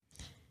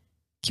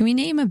Can we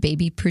name a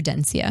baby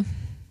Prudencia?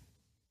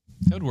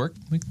 That would work.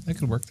 That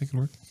could work.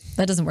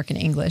 That doesn't work in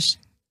English.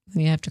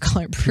 You have to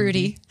call her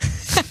Prudy.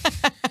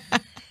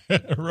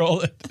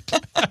 Roll it.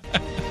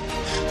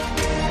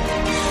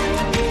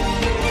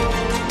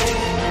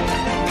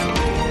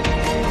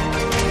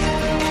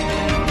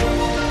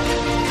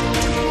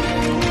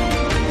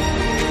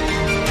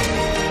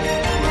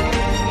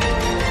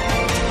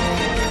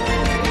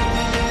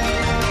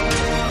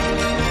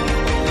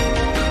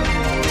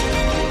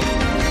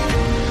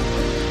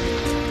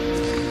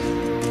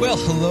 Well,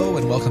 hello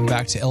and welcome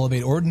back to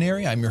Elevate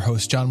Ordinary. I'm your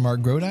host, John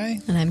Mark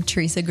Grodi. And I'm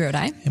Teresa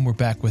Grodi. And we're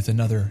back with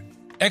another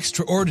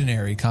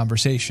extraordinary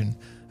conversation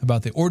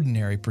about the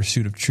ordinary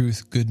pursuit of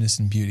truth, goodness,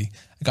 and beauty.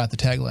 I got the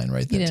tagline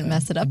right that You didn't time.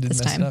 mess it up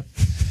this time.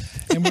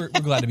 And we're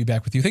glad to be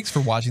back with you. Thanks for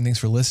watching. Thanks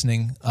for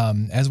listening.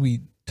 As we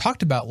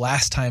talked about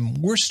last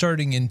time, we're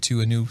starting into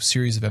a new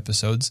series of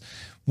episodes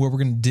where we're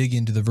going to dig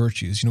into the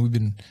virtues. You know, we've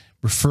been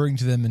referring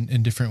to them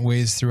in different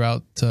ways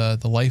throughout the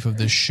life of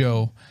this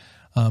show.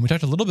 We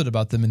talked a little bit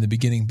about them in the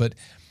beginning, but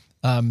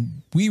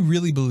we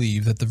really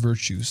believe that the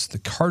virtues, the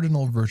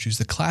cardinal virtues,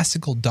 the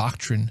classical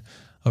doctrine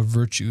of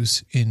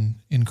virtues in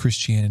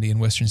Christianity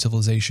and Western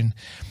civilization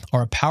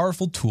are a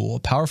powerful tool, a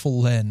powerful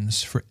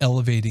lens for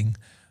elevating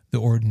the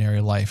ordinary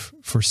life,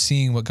 for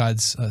seeing what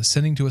God's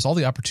sending to us, all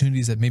the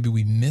opportunities that maybe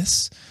we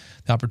miss,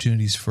 the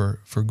opportunities for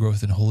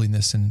growth and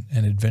holiness and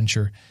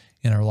adventure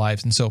in our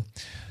lives. And so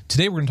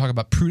today we're going to talk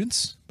about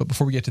prudence, but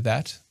before we get to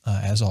that,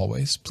 as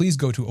always, please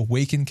go to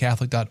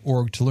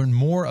awakencatholic.org to learn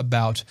more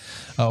about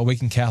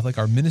Awaken Catholic,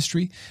 our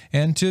ministry,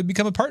 and to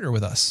become a partner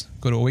with us.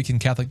 Go to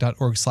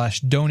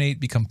awakencatholic.org/donate,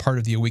 become part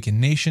of the Awaken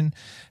Nation,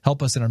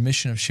 help us in our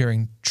mission of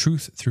sharing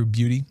truth through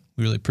beauty.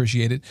 We really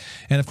appreciate it.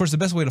 And of course, the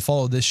best way to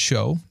follow this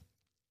show,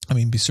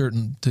 be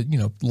certain to,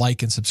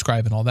 like and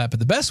subscribe and all that. But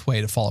the best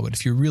way to follow it,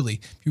 if you're really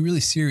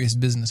serious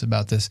business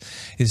about this,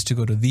 is to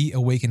go to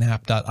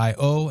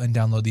theawakenapp.io and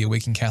download the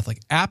Awaken Catholic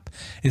app.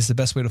 It's the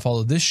best way to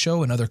follow this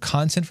show and other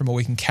content from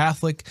Awaken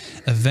Catholic,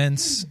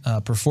 events,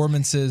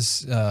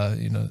 performances,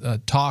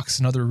 talks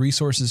and other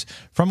resources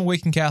from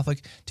Awaken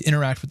Catholic, to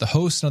interact with the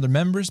hosts and other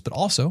members. But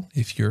also,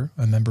 if you're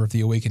a member of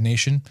the Awaken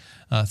Nation,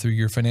 through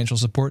your financial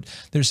support,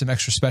 there's some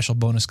extra special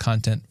bonus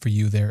content for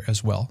you there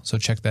as well. So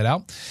check that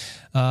out.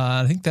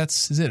 I think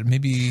is it.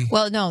 Maybe.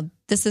 Well, no,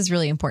 this is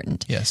really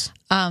important. Yes.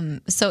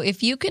 So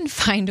if you can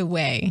find a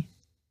way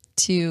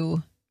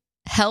to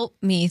help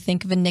me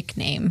think of a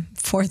nickname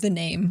for the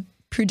name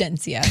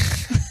Prudencia.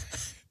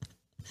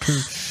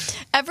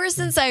 Ever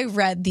since I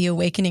read The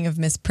Awakening of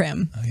Miss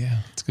Prim. Oh,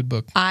 yeah. It's a good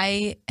book.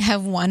 I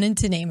have wanted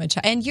to name a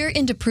child. And you're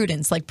into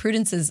prudence. Like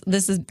prudence is,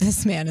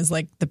 this man is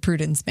like the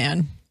prudence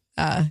man.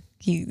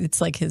 It's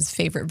like his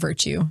favorite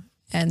virtue.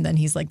 And then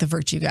he's like the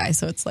virtue guy.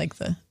 So it's like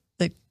the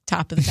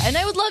top of the guy. And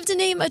I would love to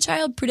name a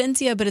child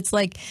Prudencia, but it's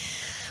like,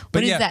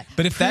 what is that?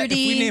 But if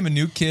we name a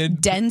new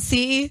kid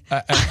Dency,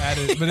 but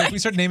if we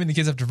start naming the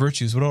kids after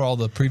virtues, what are all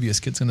the previous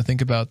kids going to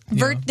think about?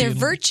 They're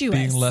virtuous,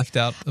 being left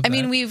out.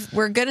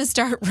 We're going to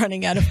start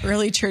running out of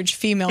early church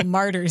female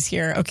martyrs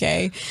here.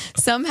 Okay,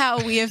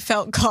 somehow we have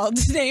felt called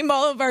to name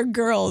all of our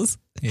girls.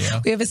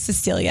 Yeah, we have a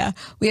Cecilia,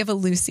 we have a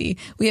Lucy,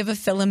 we have a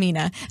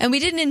Philomena, and we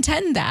didn't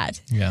intend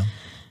that. Yeah.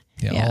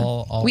 Yeah.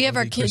 All we have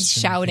our kids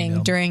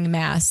shouting during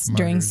mass,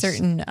 martyrs.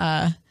 During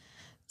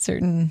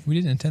certain. We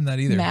didn't intend that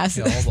either. Mass.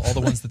 Yeah, all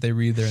the ones that they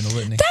read there in the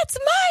litany. That's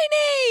my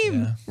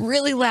name,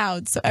 really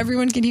loud, so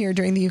everyone can hear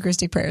during the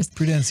Eucharistic prayers.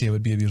 Prudencia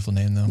would be a beautiful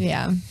name, though.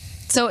 Yeah.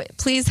 So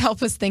please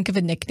help us think of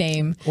a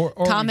nickname. Or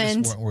comment.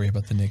 We just won't worry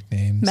about the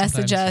nickname.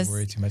 Message Sometimes us. We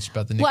worry too much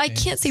about the nickname. Well, I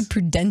can't say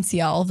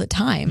Prudencia all the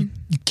time.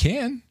 You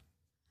can.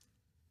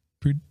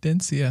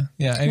 Prudencia.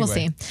 Yeah, anyway. We'll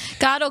see.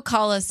 God will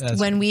call us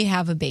when we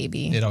have a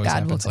baby. It always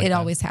happens. It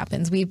always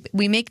happens. We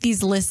make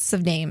these lists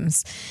of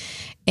names,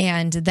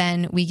 and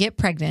then we get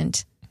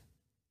pregnant.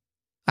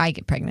 I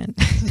get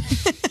pregnant.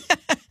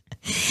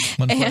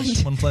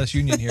 One flesh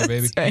union here,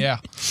 baby. Right. Yeah.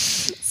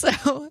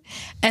 So,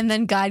 and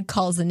then God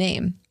calls a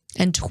name,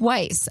 and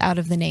twice out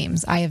of the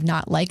names, I have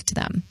not liked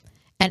them.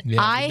 And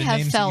I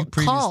have felt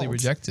called.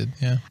 Rejected.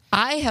 Yeah.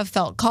 I have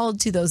felt called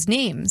to those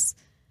names.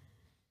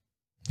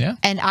 Yeah.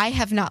 And I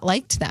have not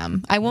liked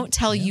them. I won't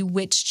tell you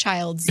which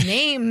child's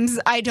names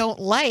I don't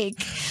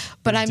like,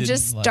 but I'm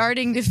just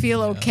starting to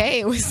feel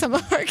okay with some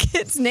of our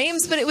kids'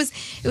 names. But it was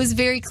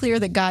very clear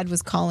that God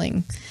was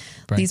calling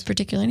these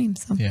particular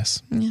names. So.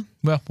 Yes. Yeah.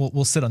 Well,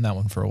 we'll sit on that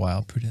one for a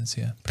while.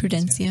 Prudencia.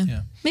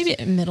 Yeah. Maybe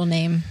a middle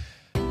name.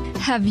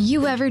 Have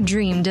you ever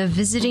dreamed of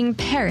visiting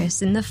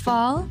Paris in the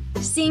fall?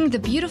 Seeing the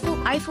beautiful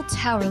Eiffel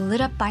Tower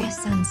lit up by a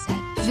sunset?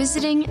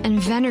 Visiting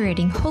and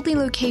venerating holy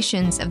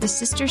locations of the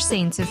Sister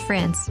Saints of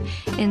France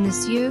in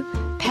Lisieux,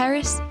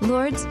 Paris,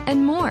 Lourdes,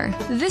 and more.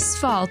 This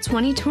fall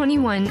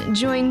 2021,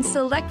 join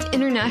select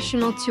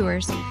international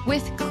tours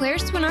with Claire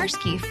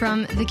Swinarski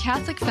from The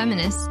Catholic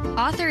Feminist,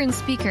 author and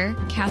speaker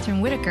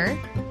Catherine Whitaker,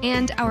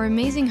 and our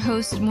amazing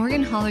hosts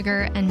Morgan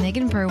Holliger and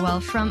Megan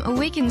Burwell from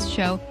Awakens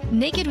show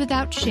Naked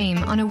Without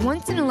Shame on a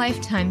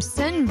once-in-a-lifetime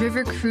Seine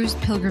River cruise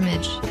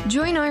pilgrimage.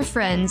 Join our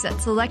friends at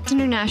Select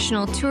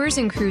International Tours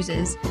and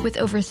Cruises. With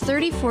over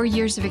 34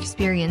 years of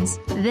experience,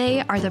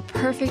 they are the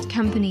perfect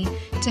company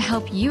to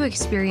help you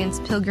experience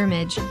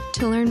pilgrimage.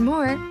 To learn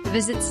more,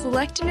 visit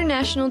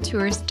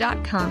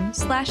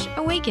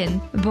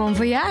selectinternationaltours.com/awaken. Bon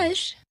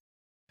voyage!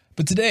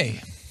 But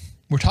today,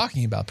 we're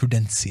talking about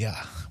prudentia.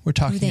 We're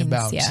talking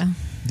about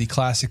the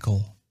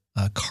classical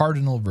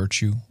cardinal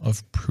virtue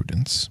of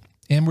prudence.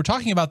 And we're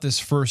talking about this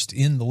first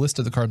in the list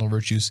of the cardinal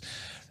virtues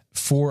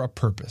for a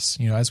purpose.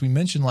 You know, as we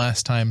mentioned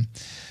last time,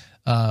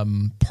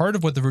 part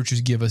of what the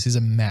virtues give us is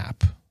a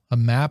map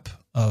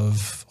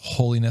of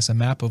holiness, a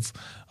map of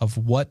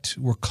what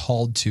we're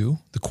called to,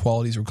 the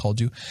qualities we're called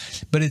to.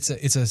 But it's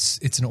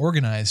an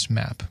organized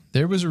map.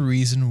 There was a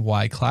reason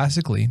why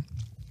classically,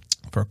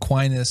 for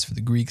Aquinas, for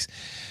the Greeks,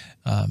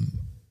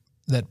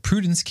 that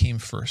prudence came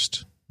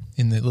first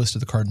in the list of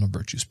the cardinal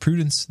virtues.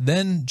 Prudence,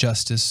 then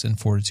justice and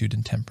fortitude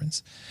and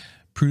temperance.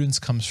 Prudence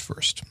comes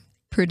first.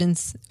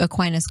 Prudence,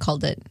 Aquinas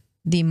called it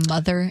the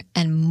mother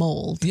and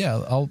mold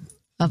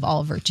of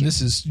all virtue.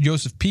 This is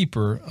Joseph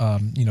Pieper,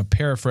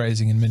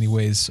 paraphrasing in many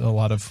ways a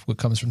lot of what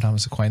comes from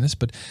Thomas Aquinas,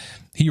 but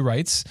he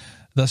writes,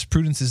 thus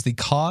prudence is the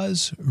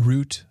cause,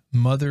 root,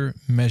 mother,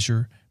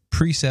 measure,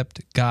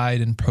 precept, guide,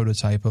 and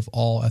prototype of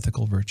all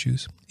ethical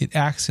virtues. It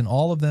acts in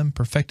all of them,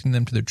 perfecting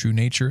them to their true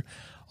nature.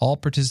 All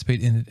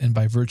participate in it, and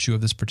by virtue of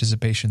this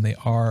participation, they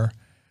are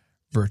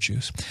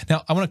virtues.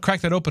 Now, I want to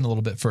crack that open a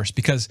little bit first,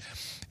 because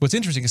what's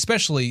interesting,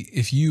 especially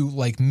if you,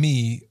 like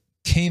me,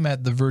 came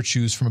at the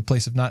virtues from a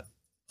place of not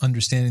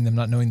understanding them,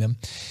 not knowing them,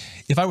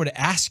 if I were to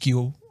ask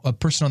you, a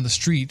person on the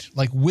street,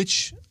 like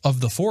which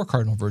of the four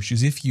cardinal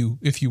virtues, if you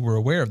were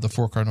aware of the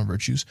four cardinal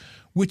virtues,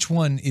 which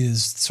one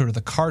is sort of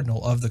the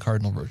cardinal of the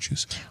cardinal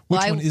virtues? Which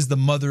one is the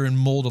mother and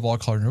mold of all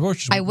cardinal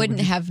virtues? I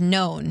wouldn't have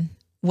known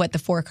what the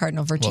four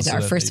cardinal virtues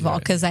are, first of all,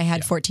 because I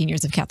had 14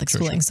 years of Catholic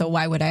schooling. Sure. So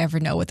why would I ever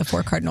know what the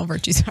four cardinal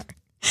virtues are?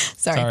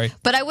 Sorry.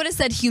 But I would have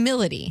said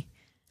humility.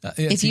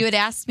 If you had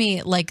asked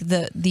me like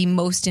the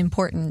most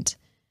important.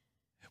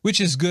 Which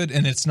is good,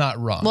 and it's not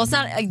wrong. Well, it's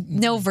not.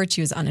 No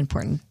virtue is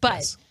unimportant, but.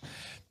 Yes.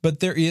 But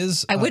there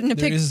is I wouldn't have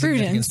picked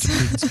prudence. To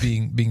prudence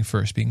being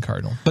first, being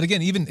cardinal. But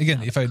even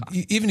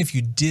if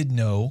you did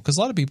know, because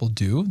a lot of people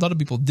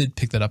did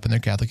pick that up in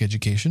their Catholic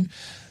education,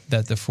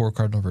 that the four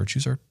cardinal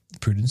virtues are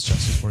prudence,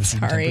 justice,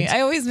 fortitude, and temperance. I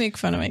always make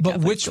fun of my But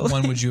Catholic which school.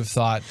 one would you have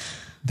thought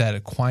that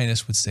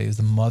Aquinas would say is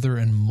the mother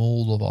and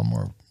mold of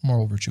all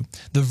moral virtue?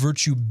 The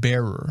virtue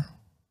bearer,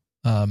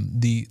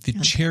 the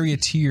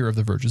charioteer of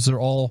the virtues. They're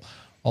all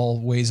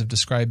ways of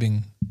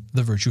describing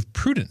the virtue of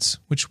prudence,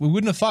 which we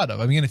wouldn't have thought of.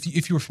 I mean,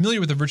 if you were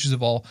familiar with the virtues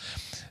of all,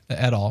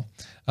 I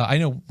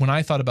know when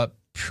I thought about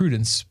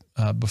prudence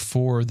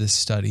before this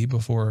study,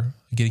 before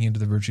getting into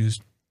the virtues,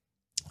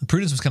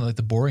 prudence was kind of like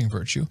the boring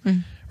virtue,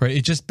 right?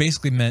 It just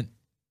basically meant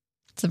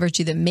it's a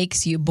virtue that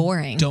makes you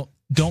boring. Don't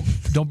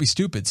be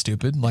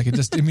stupid. Like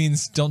it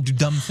means don't do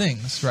dumb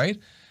things, right?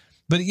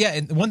 But yeah,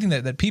 and one thing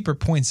that Pieper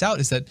points out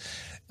is that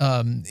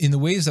in the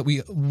ways that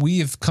we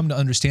have come to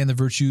understand the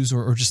virtues,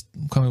 or just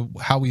kind of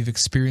how we've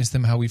experienced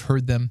them, how we've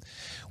heard them,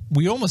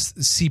 we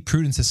almost see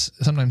prudence as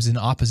sometimes in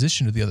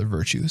opposition to the other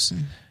virtues.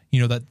 You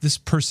know, that this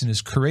person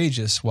is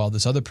courageous while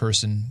this other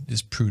person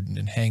is prudent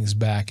and hangs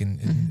back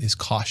and is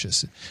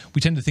cautious. We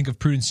tend to think of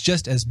prudence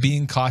just as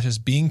being cautious,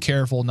 being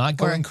careful, not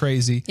going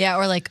crazy. Yeah,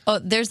 or like, oh,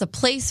 there's a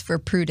place for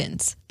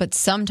prudence, but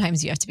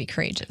sometimes you have to be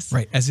courageous.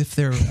 Right, as if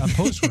they're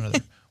opposed to one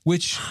another,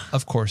 which,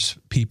 of course,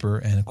 Pieper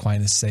and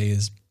Aquinas say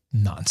is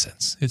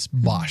nonsense. It's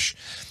bosh.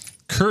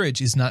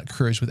 Courage is not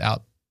courage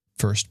without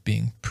first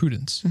being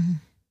prudence.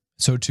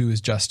 So too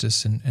is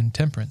justice and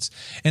temperance.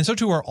 And so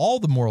too are all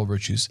the moral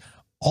virtues.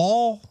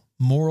 All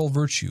moral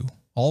virtue,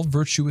 all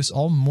virtuous,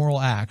 all moral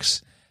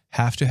acts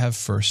have to have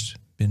first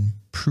been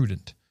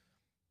prudent.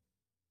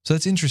 So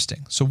that's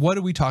interesting. So what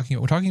are we talking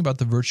about? We're talking about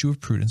the virtue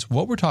of prudence.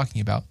 What we're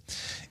talking about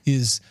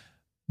is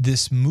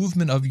this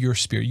movement of your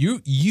spirit.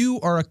 You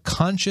are a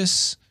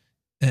conscious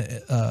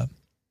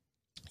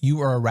you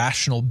are a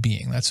rational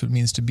being. That's what it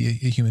means to be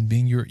a human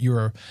being.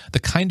 You're the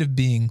kind of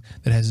being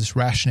that has this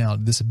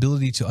rationality, this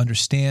ability to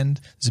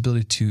understand, this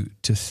ability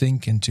to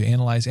think and to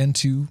analyze and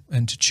to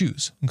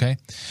choose. Okay.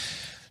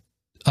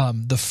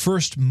 The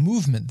first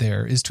movement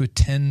there is to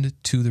attend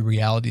to the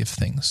reality of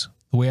things.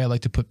 The way I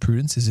like to put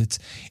prudence is it's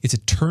a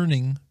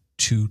turning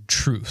to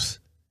truth.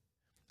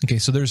 Okay,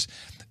 so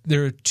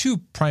there are two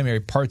primary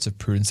parts of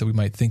prudence that we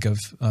might think of.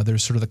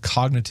 There's sort of the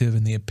cognitive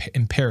and the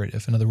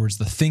imperative. In other words,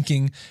 the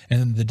thinking and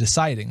then the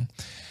deciding.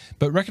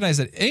 But recognize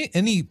that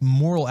any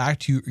moral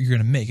act you're going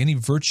to make, any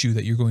virtue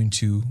that you're going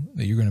to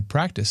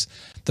practice,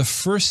 the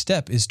first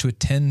step is to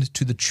attend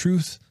to the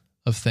truth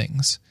of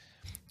things,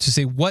 to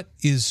say what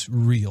is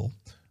real.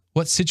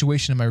 What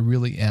situation am I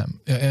really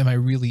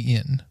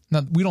in?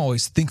 Now, we don't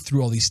always think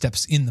through all these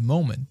steps in the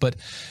moment, but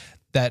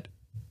that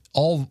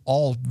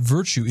all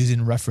virtue is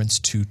in reference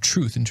to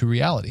truth and to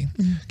reality.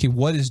 Okay,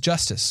 what is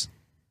justice?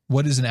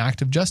 what is an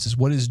act of justice?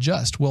 What is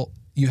just? Well,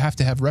 you have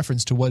to have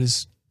reference to what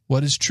is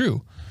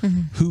true.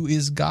 Who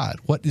is God?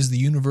 What is the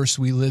universe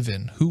we live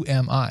in? Who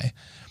am I?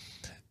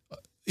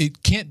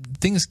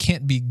 Things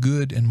can't be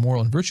good and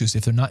moral and virtuous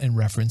if they're not in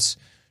reference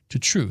to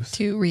truth.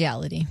 To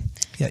reality.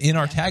 Yeah. In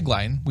our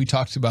tagline, we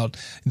talked about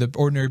the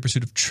ordinary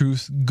pursuit of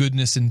truth,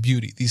 goodness, and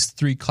beauty. These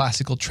three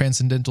classical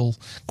transcendental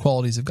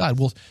qualities of God.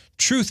 Well,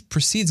 truth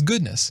precedes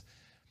goodness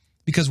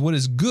because what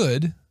is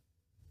good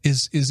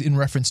is in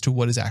reference to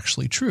what is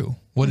actually true.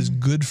 What is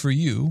good for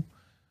you,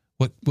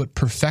 what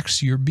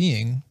perfects your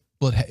being.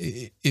 Well,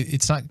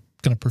 it's not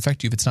going to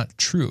perfect you if it's not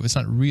true, if it's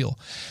not real.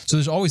 So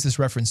there's always this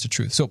reference to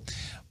truth. So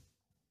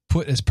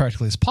put as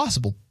practically as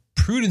possible,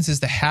 prudence is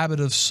the habit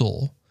of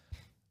soul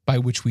by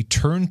which we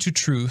turn to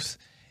truth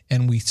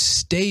and we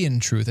stay in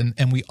truth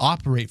and we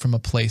operate from a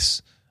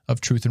place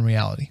of truth and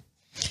reality.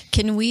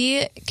 Can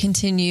we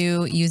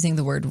continue using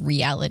the word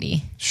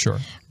reality? Sure.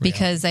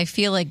 Because I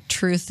feel like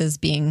truth is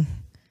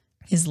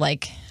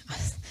like,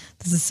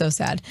 this is so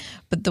sad,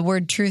 but the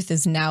word truth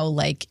is now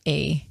like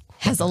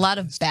has a lot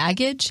of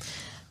baggage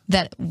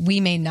that we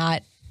may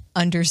not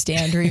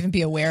understand or even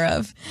be aware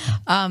of.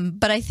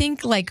 But I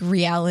think like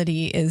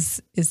reality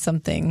is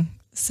something.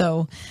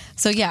 So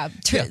yeah.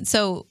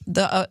 So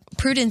the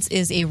prudence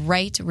is a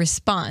right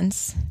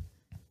response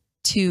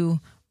to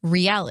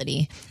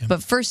reality. Yeah.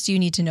 But first you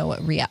need to know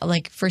what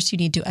first you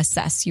need to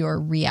assess your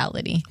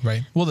reality.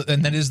 Right. Well,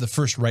 and that is the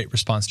first right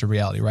response to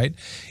reality, right?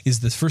 Is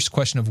the first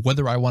question of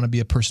whether I want to be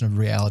a person of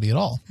reality at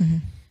all. Mm-hmm.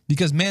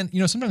 Because, man,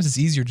 sometimes it's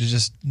easier to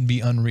just be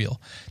unreal,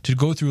 to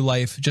go through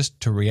life, just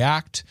to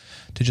react,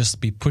 to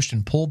just be pushed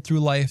and pulled through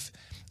life,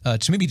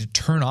 to maybe to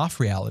turn off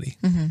reality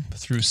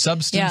through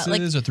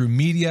substances or through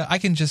media. I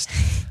can just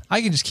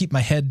keep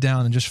my head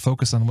down and just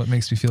focus on what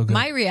makes me feel good.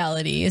 My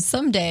reality is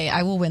someday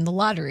I will win the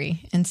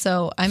lottery. And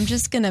so I'm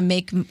just going to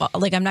I'm not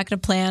going to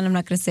plan, I'm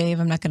not going to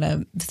save, I'm not going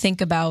to think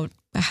about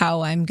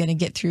how I'm going to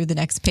get through the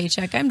next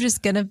paycheck. I'm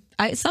just going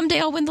to, someday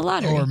I'll win the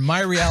lottery. Or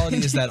my reality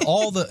is that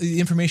all the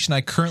information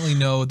I currently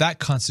know, that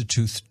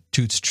constitutes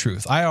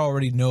truth. I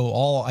already know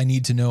all I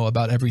need to know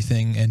about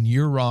everything, and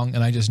you're wrong,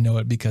 and I just know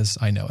it because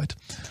I know it.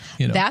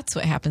 That's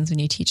what happens when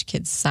you teach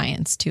kids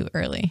science too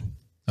early.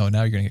 Oh,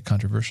 now you're going to get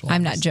controversial.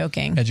 I'm not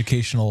joking.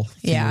 Educational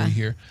theory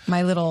here.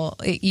 My little,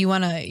 you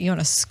want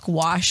to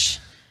squash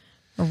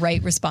a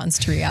right response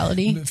to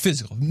reality.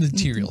 Physical,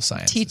 material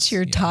science. Teach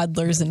your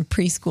toddlers and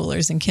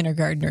preschoolers and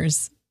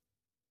kindergartners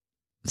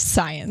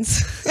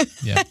science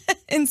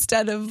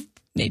instead of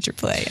nature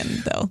play.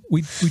 And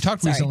we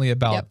talked recently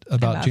about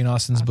Jane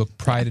Austen's book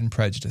Pride and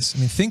Prejudice. I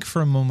mean, think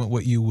for a moment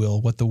what you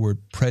will, what the word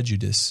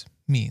prejudice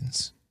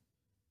means.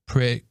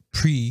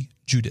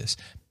 Prejudice,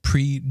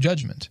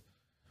 prejudgment.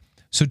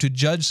 So to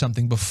judge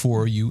something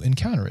before you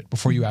encounter it,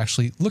 before you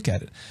actually look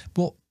at it.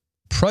 Well,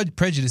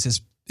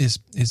 prejudice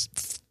is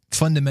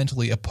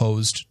fundamentally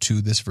opposed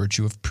to this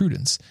virtue of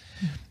prudence.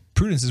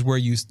 Prudence is where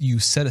you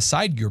set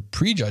aside your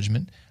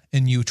prejudgment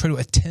and you try to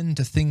attend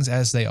to things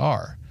as they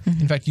are.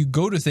 In fact, you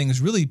go to things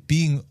really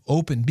being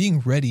open, being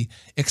ready,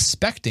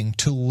 expecting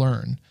to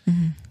learn.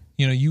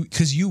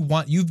 Because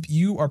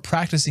you are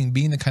practicing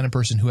being the kind of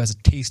person who has a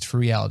taste for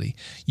reality.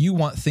 You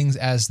want things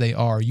as they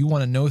are. You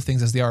want to know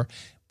things as they are,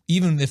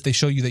 even if they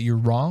show you that you're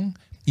wrong,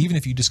 even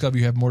if you discover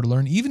you have more to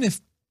learn, even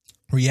if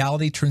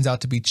reality turns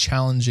out to be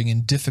challenging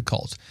and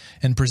difficult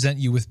and present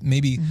you with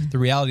maybe the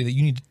reality that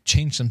you need to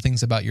change some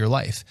things about your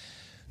life.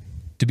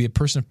 To be a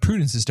person of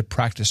prudence is to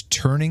practice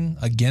turning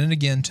again and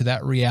again to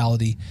that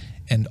reality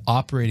and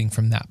operating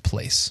from that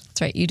place.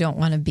 That's right. You don't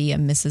want to be a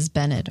Mrs.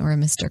 Bennet or a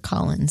Mr.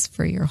 Collins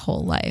for your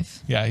whole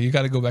life. Yeah, you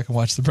got to go back and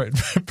watch the Pride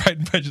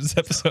and Prejudice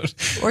episode.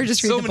 Or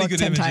just read the book 10 times. So many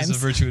good images of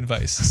virtue and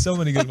vice. So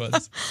many good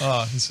ones.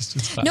 Oh, it's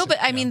classic. No, but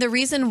I mean, the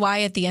reason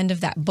why at the end of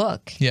that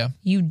book,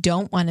 you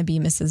don't want to be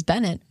Mrs.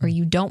 Bennet or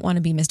you don't want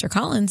to be Mr.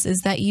 Collins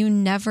is that you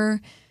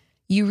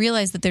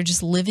realize that they're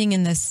just living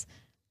in this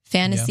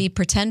fantasy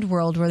pretend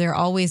world where they're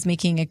always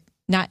making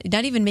not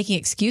even making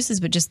excuses,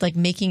 but just like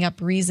making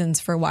up reasons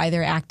for why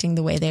they're acting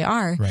the way they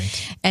are.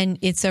 Right. And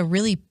it's a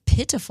really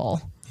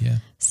pitiful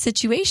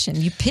situation.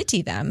 You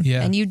pity them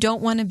and you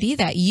don't want to be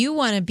that. You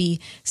want to be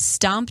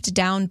stomped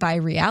down by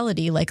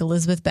reality like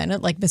Elizabeth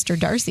Bennet, like Mr.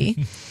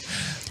 Darcy,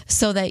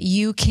 so that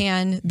you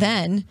can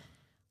then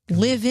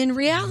live in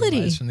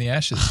reality. Rise from the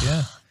ashes,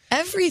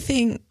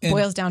 Everything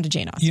boils down to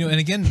Jane Austen. And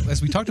again, as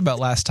we talked about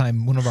last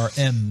time, one of our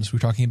M's, we were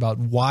talking about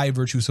why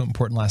virtue is so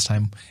important last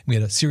time. We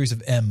had a series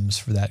of M's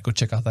for that. Go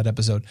check out that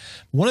episode.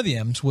 One of the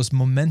M's was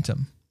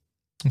momentum.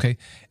 Okay.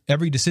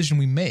 Every decision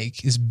we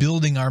make is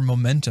building our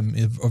momentum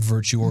of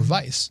virtue or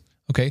vice.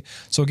 Okay.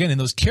 So again, in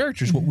those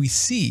characters, what we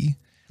see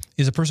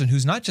is a person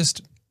who's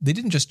they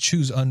didn't just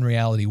choose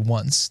unreality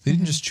once. They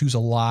didn't just choose a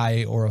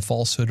lie or a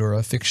falsehood or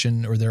a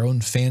fiction or their own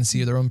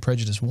fancy or their own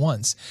prejudice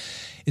once.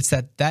 It's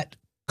that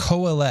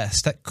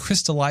coalesce, that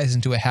crystallize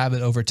into a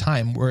habit over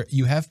time where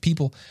you have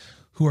people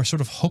who are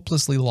sort of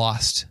hopelessly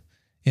lost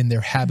in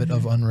their habit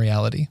of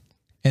unreality.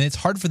 And it's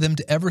hard for them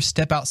to ever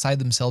step outside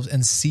themselves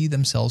and see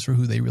themselves for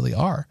who they really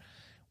are.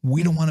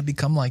 We don't want to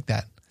become like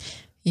that.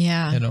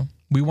 Yeah.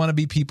 We want to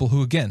be people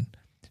who, again,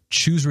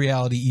 choose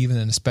reality even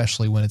and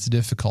especially when it's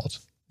difficult,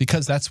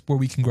 because that's where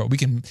we can grow. We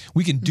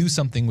can do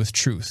something with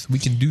truth. We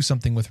can do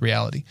something with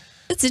reality.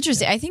 It's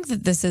interesting. I think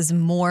that this is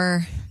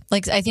more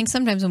like, I think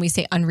sometimes when we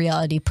say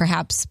unreality,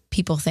 perhaps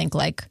people think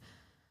like,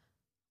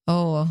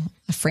 oh,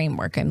 a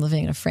framework. I'm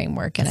living in a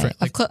framework. And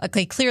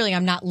clearly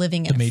I'm not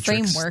living in a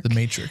framework. The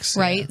Matrix.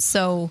 Right? Yeah.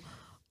 So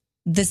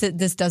this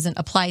doesn't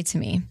apply to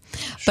me.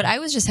 Sure. But I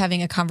was just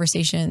having a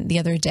conversation the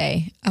other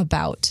day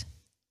about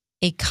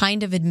a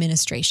kind of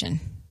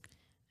administration.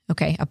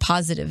 Okay, a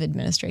positive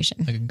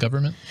administration. Like a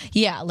government?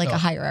 Yeah, like a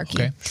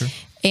hierarchy. Okay, sure.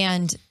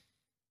 And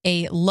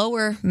a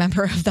lower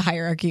member of the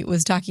hierarchy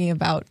was talking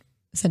about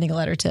sending a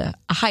letter to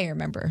a higher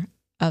member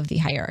of the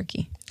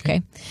hierarchy.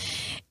 Okay.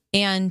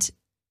 And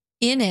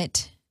in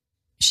it,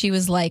 she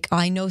was like, oh,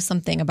 I know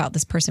something about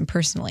this person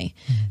personally.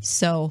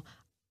 So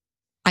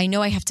I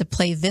know I have to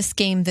play this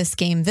game,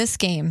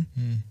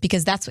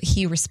 because that's what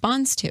he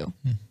responds to.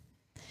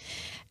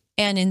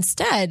 And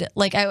instead,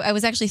 like I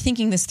was actually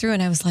thinking this through,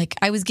 and I was like,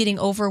 I was getting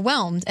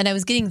overwhelmed, and I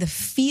was getting the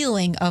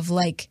feeling of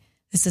like,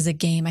 this is a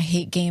game. I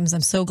hate games.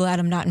 I'm so glad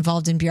I'm not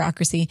involved in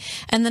bureaucracy.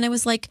 And then I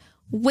was like,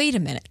 wait a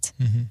minute.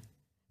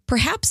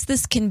 Perhaps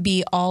this can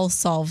be all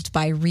solved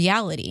by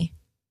reality.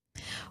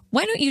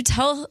 Why don't you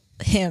tell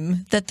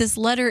him that this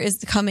letter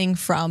is coming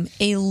from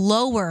a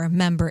lower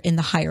member in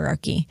the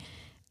hierarchy?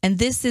 And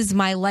this is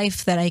my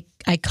life that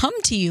I come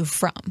to you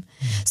from.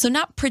 So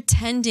not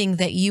pretending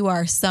that you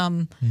are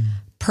some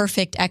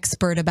perfect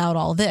expert about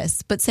all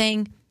this, but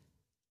saying,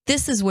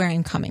 this is where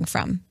I'm coming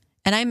from.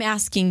 And I'm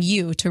asking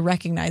you to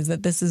recognize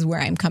that this is where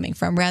I'm coming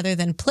from, rather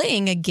than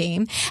playing a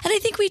game. And I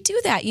think we do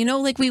that,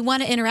 like we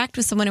want to interact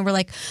with someone and we're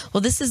like,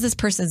 well, this is this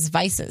person's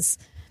vices.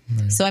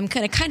 Right. So I'm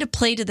going to kind of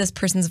play to this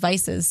person's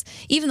vices,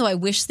 even though I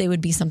wish they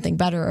would be something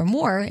better or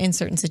more in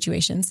certain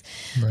situations.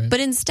 Right. But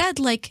instead,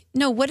 like,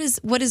 no, what is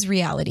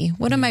reality?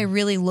 What am I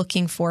really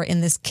looking for in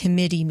this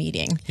committee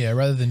meeting? Yeah,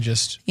 rather than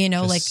just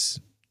like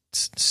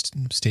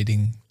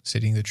stating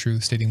the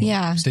truth,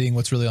 stating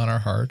what's really on our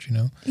heart,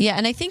 Yeah,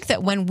 and I think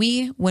that when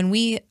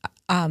we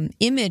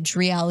image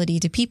reality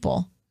to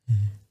people,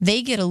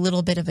 they get a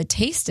little bit of a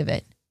taste of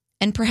it,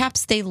 and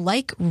perhaps they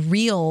like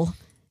real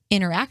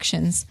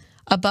interactions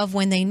above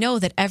when they know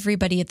that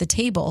everybody at the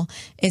table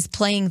is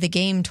playing the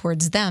game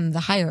towards them, the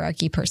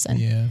hierarchy person.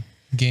 Yeah,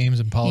 games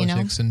and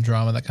politics and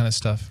drama, that kind of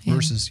stuff.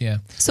 Versus,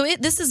 So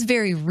this is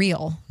very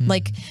real.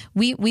 Like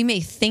we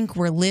may think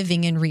we're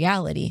living in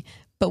reality,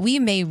 but we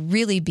may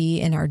really be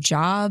in our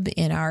job,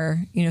 in our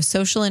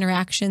social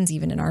interactions,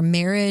 even in our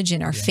marriage,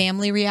 in our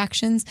family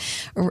relations.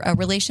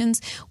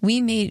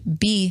 We may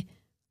be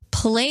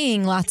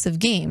playing lots of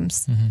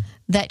games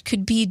that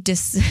could be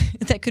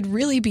that could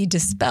really be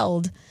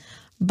dispelled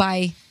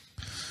by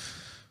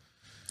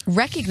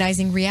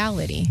recognizing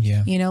reality.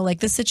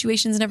 Like this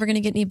situation's never going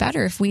to get any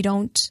better if we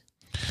don't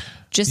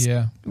just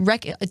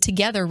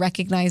together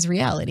recognize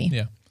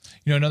reality.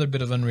 Another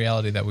bit of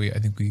unreality that I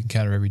think we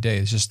encounter every day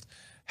is just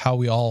how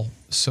we all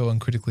so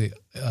uncritically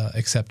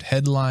accept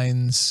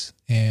headlines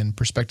and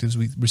perspectives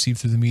we receive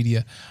through the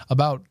media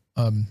about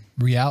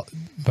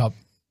about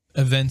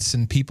events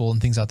and people and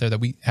things out there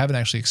that we haven't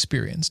actually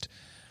experienced.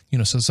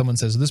 So someone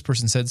says, this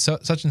person said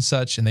such and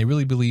such, and they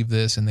really believe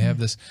this, and they have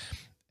this.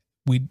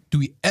 Do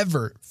we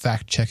ever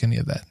fact check any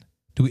of that?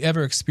 Do we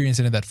ever experience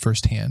any of that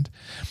firsthand?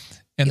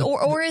 And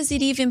or is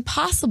it even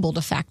possible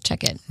to fact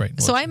check it? Right.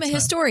 Well, so I'm a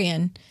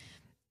historian,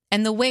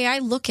 and the way I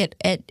look at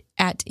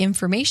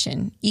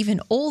information,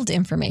 even old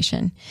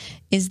information,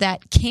 is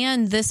that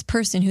can this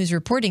person who's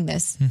reporting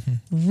this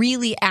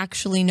really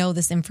actually know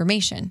this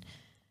information?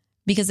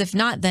 Because if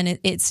not, then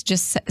it's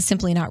just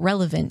simply not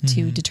relevant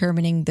to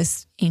determining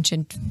this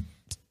ancient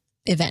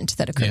event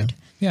that occurred.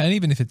 Yeah, and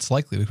even if it's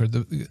likely to occur,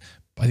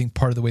 I think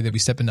part of the way that we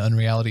step into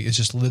unreality is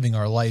just living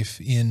our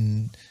life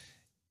in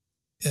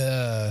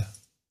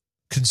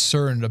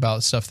concerned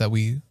about stuff that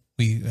we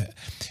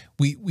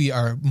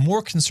are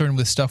more concerned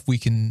with stuff we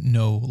can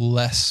know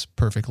less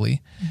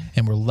perfectly,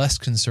 and we're less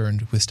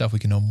concerned with stuff we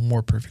can know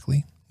more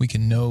perfectly. We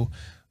can know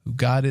who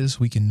God is.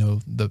 We can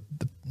know the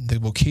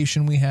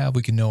vocation we have.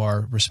 We can know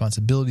our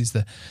responsibilities,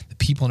 the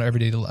people in our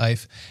everyday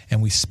life,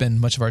 and we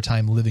spend much of our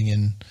time living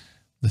in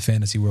the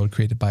fantasy world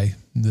created by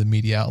the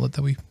media outlet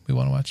that we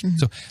want to watch.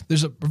 So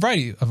there's a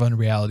variety of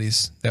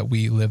unrealities that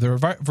we live. There are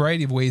a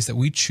variety of ways that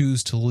we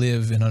choose to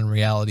live in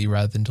unreality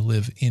rather than to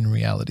live in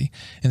reality.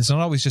 And it's not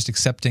always just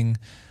accepting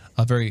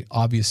a very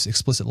obvious,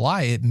 explicit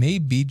lie. It may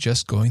be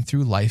just going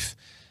through life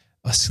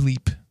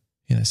asleep,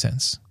 in a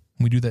sense.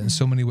 We do that in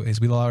so many ways.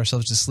 We allow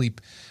ourselves to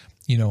sleep.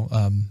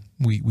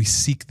 We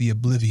seek the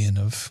oblivion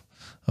of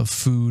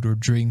food or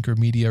drink or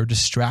media or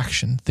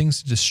distraction,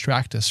 things to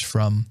distract us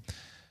from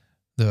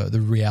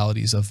the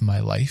realities of my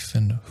life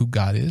and who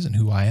God is and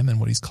who I am and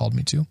what he's called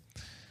me to.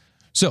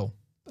 So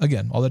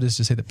again, all that is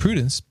to say that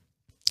prudence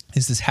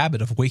is this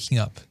habit of waking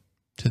up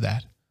to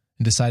that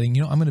and deciding,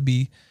 I'm going to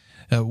be,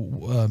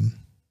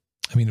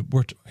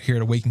 we're here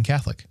at Awaken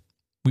Catholic.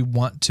 We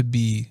want to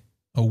be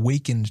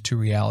awakened to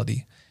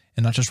reality,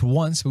 and not just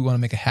once, we want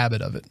to make a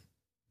habit of it.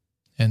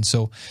 And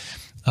so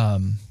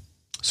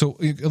So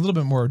a little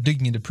bit more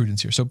digging into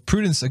prudence here. So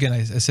prudence, again,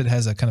 I said,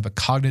 has a kind of a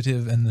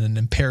cognitive and an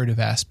imperative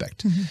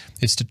aspect.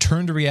 It's to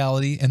turn to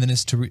reality, and then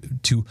it's to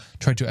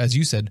try to, as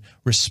you said,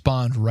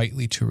 respond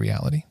rightly to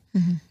reality.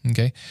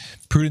 Okay,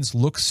 prudence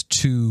looks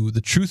to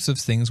the truths of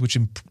things, which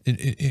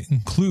it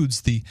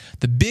includes the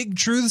big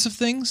truths of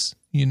things.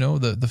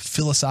 The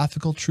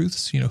philosophical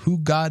truths. Who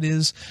God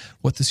is,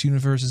 what this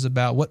universe is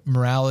about, what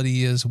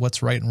morality is,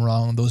 what's right and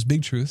wrong. Those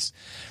big truths.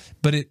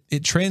 But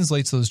it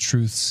translates those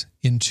truths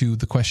into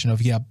the question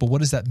of, but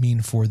what does that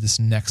mean for this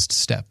next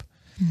step?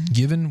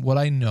 Given what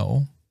I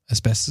know, as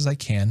best as I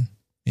can,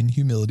 in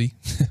humility,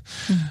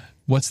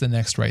 what's the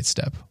next right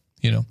step?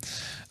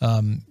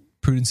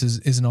 Prudence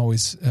isn't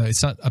always,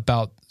 it's not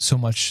about so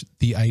much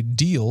the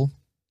ideal,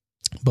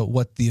 but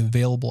what the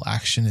available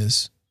action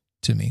is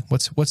to me.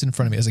 What's in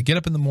front of me as I get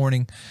up in the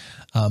morning,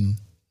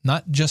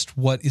 not just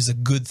what is a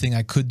good thing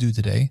I could do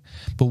today,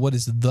 but what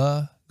is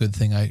the good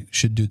thing I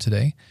should do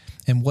today,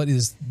 and what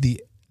is the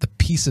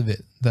piece of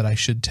it that I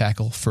should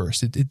tackle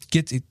first.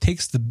 It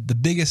takes the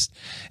biggest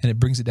and it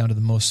brings it down to the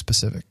most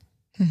specific.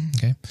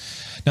 Okay.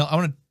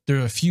 Now there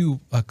are a few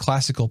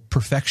classical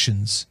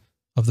perfections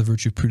of the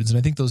virtue of prudence, and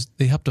I think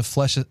they help to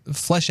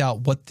flesh out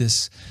what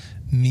this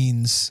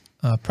means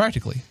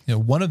practically.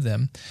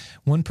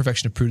 One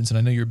perfection of prudence, and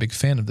I know you're a big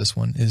fan of this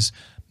one, is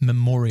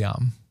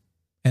memoriam.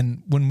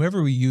 And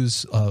whenever we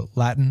use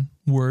Latin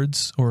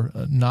words or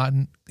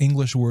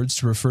non-English words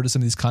to refer to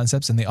some of these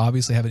concepts, and they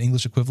obviously have an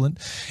English equivalent,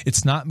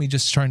 it's not me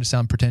just trying to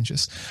sound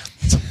pretentious.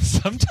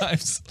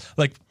 Sometimes,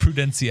 like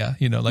prudencia,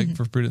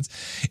 for prudence,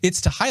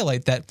 it's to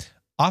highlight that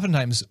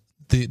oftentimes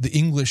the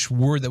English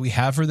word that we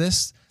have for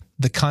this,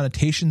 the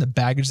connotation, the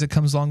baggage that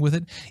comes along with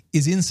it,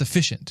 is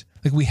insufficient.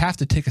 Like, we have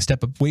to take a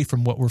step away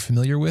from what we're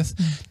familiar with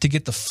to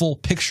get the full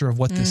picture of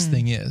what this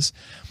thing is.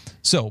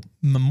 So,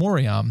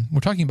 memoriam, we're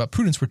talking about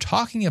prudence. We're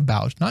talking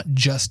about not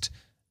just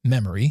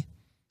memory,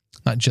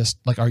 not just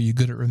like, are you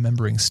good at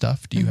remembering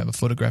stuff? Do you have a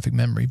photographic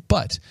memory?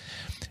 But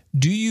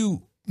do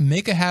you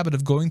make a habit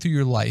of going through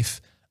your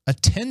life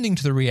attending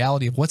to the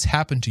reality of what's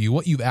happened to you,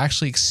 what you've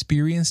actually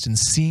experienced and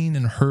seen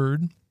and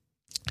heard,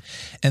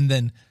 and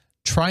then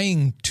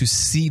trying to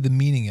see the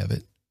meaning of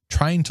it,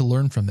 trying to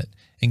learn from it,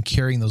 and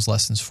carrying those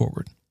lessons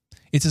forward?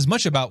 It's as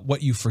much about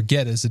what you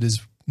forget as it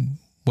is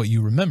what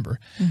you remember.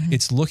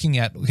 It's looking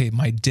at,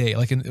 my day,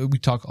 and we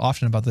talk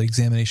often about the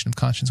examination of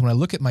conscience. When I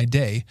look at my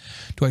day,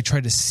 do I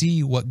try to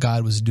see what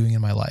God was doing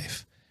in my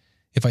life?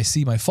 If I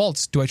see my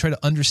faults, do I try to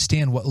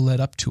understand what led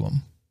up to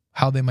them,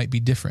 how they might be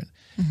different?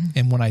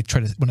 And when I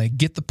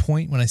get the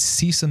point, when I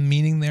see some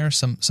meaning there,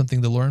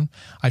 something to learn,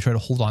 I try to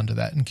hold on to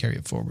that and carry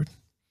it forward.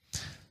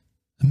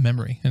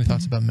 Memory. Any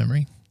thoughts about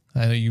memory?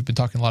 I know you've been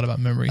talking a lot about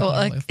memory.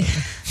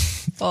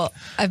 Well,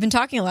 I've been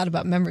talking a lot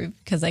about memory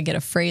because I get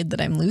afraid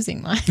that I'm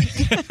losing mine.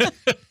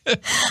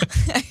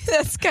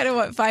 That's kind of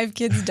what 5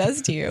 kids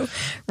does to you,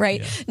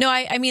 right? Yeah. No,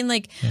 I mean,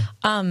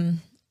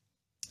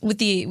 with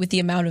the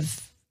amount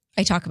of,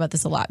 I talk about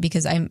this a lot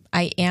because I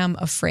am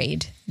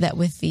afraid that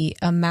with the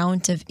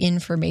amount of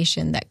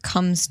information that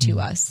comes to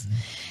us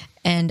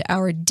and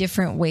our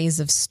different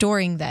ways of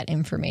storing that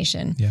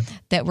information,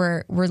 that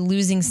we're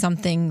losing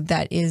something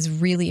that is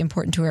really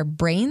important to our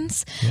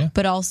brains,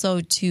 but also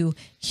to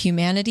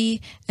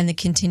humanity and the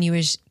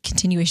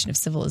continuation of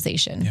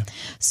civilization. Yeah.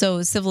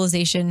 So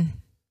civilization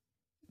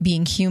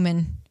being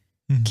human,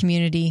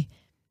 community,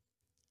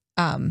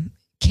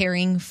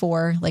 caring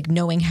for,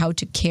 knowing how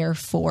to care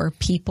for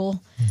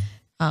people,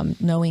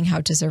 knowing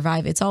how to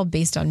survive. It's all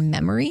based on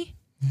memory.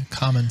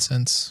 Common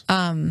sense.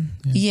 And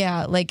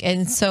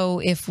so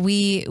if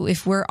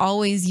we're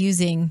always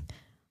using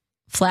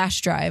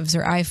flash drives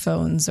or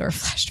iPhones or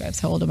flash drives,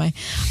 how old am I?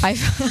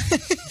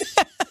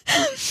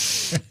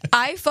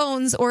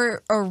 iPhones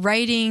or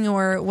writing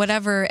or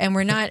whatever, and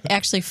we're not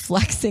actually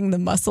flexing the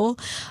muscle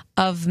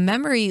of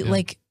memory,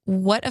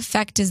 what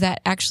effect is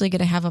that actually going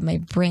to have on my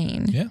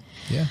brain?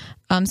 Yeah.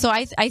 So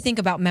I think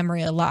about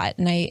memory a lot,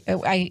 and I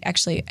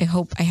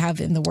hope I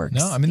have in the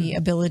works the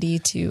ability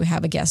to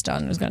have a guest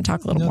on who's going to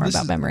talk a little more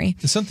about memory.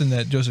 It's something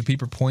that Joseph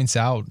Pieper points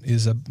out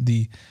is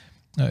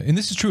and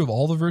this is true of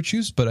all the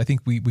virtues, but I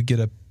think we get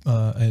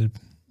a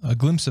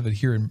glimpse of it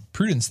here in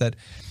prudence, that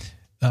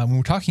when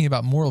we're talking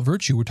about moral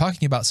virtue, we're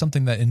talking about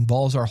something that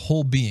involves our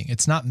whole being.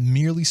 It's not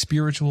merely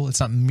spiritual. It's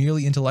not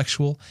merely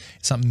intellectual.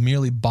 It's not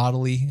merely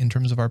bodily in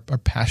terms of our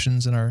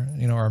passions and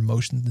our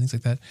emotions and things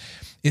like that.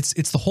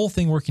 It's the whole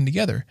thing working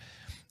together.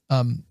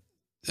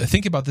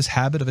 Think about this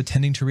habit of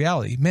attending to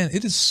reality. Man,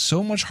 it is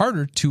so much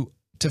harder to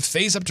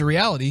face up to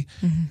reality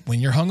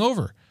when you're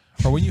hungover,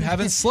 or when you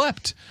haven't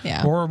slept,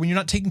 or when you're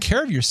not taking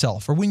care of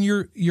yourself, or when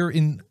you're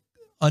in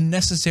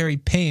unnecessary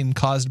pain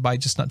caused by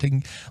just not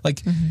taking,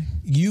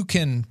 you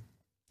can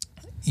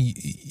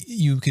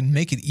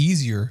make it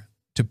easier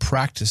to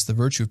practice the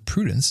virtue of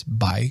prudence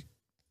by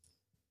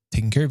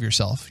taking care of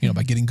yourself,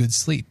 by getting good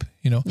sleep,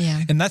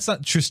 and that's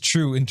not just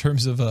true in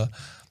terms of a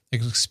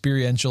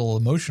experiential,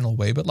 emotional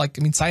way, but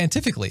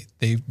scientifically,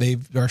 they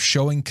are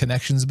showing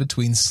connections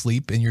between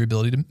sleep and your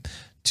ability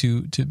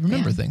to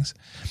remember things.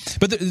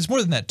 But there's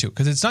more than that too,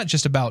 because it's not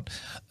just about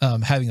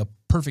having a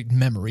perfect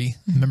memory,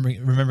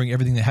 remembering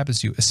everything that happens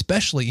to you,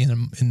 especially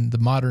in the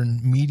modern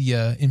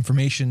media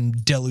information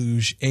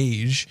deluge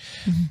age.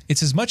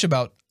 It's as much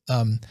about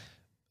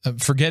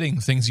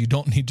forgetting things you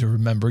don't need to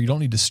remember, you don't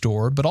need to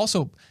store, but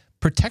also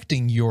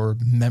protecting your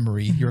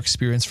memory, your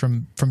experience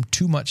from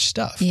too much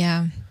stuff.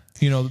 Yeah.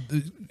 You know,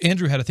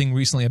 Andrew had a thing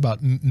recently about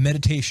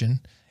meditation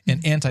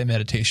and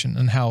anti-meditation,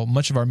 and how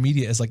much of our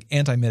media is like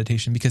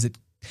anti-meditation because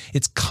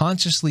it's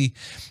consciously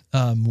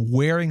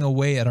wearing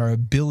away at our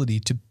ability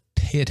to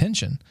pay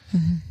attention.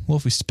 Well,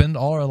 if we spend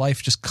all our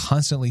life just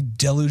constantly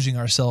deluging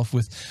ourselves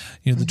with,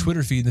 you know, the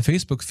Twitter feed, the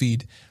Facebook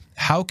feed,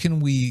 how can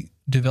we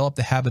develop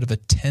the habit of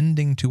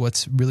attending to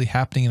what's really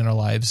happening in our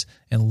lives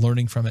and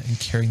learning from it and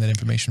carrying that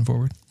information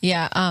forward?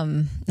 Yeah.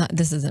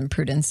 This isn't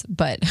prudence,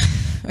 but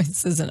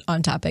this isn't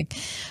on topic,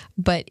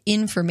 but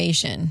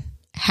information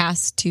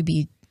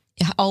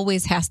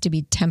always has to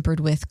be tempered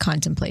with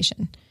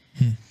contemplation.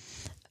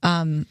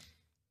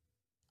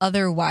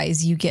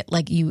 Otherwise you get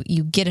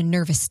you get a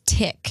nervous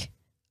tick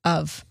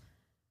of,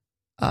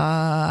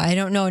 I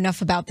don't know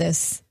enough about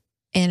this,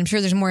 and I'm sure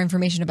there's more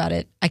information about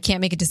it. I can't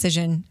make a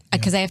decision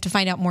because I have to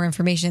find out more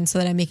information so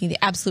that I'm making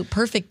the absolute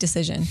perfect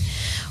decision.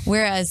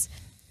 Whereas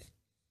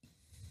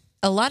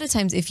a lot of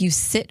times if you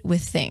sit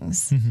with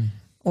things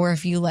or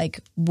if you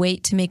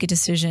wait to make a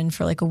decision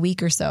for a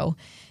week or so,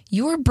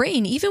 your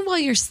brain, even while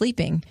you're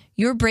sleeping,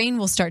 your brain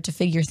will start to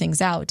figure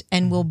things out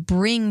and will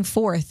bring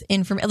forth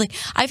information.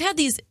 I've had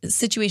these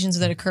situations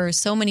that occur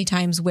so many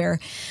times where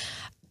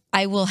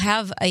I will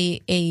have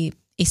a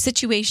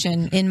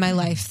situation in my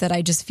life that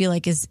I just feel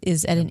like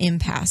is at an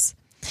impasse,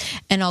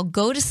 and I'll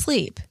go to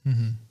sleep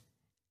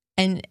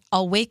and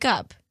I'll wake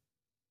up,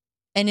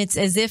 and it's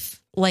as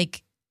if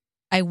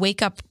I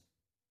wake up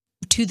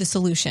to the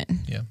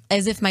solution,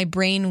 as if my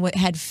brain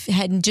had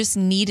just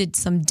needed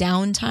some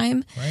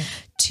downtime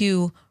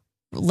to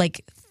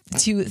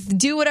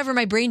do whatever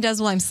my brain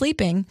does while I'm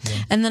sleeping.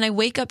 And then I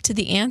wake up to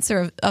the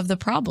answer of the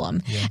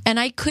problem. And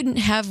I couldn't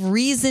have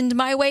reasoned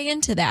my way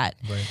into that.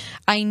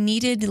 I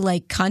needed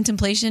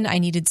contemplation. I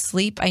needed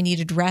sleep. I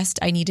needed rest.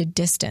 I needed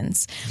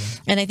distance.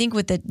 And I think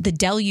with the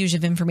deluge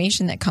of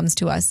information that comes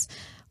to us,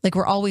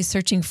 we're always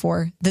searching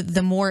for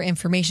the more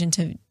information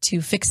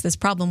to fix this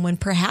problem, when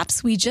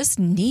perhaps we just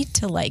need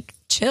to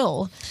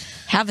chill,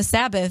 have a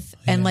Sabbath,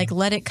 and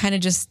let it kind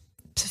of just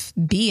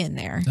be in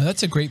there. Now,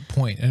 that's a great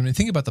point. I mean,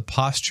 think about the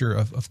posture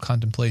of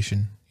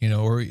contemplation,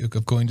 or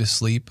of going to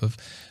sleep.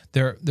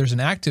 There's an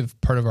active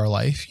part of our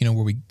life, where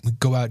we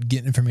go out and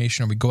get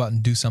information, or we go out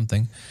and do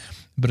something.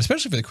 But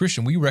especially for the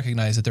Christian, we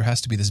recognize that there has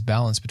to be this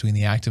balance between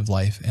the active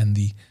life and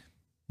the,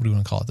 what do you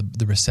want to call it,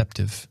 the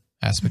receptive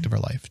aspect of our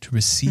life, to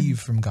receive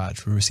from God,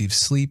 to receive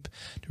sleep,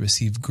 to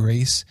receive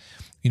grace.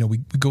 We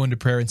go into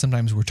prayer and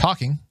sometimes we're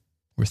talking,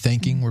 we're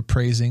thanking, we're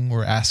praising,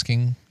 we're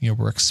asking,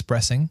 we're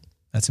expressing.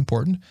 That's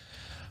important.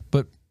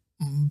 But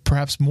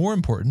perhaps more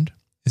important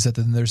is that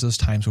then there's those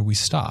times where we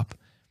stop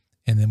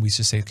and then we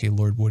just say, okay,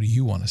 Lord, what do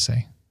you want to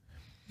say?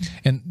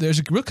 And there's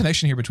a real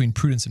connection here between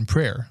prudence and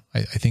prayer.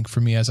 I think for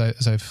me, as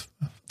I've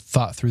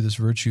thought through this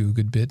virtue a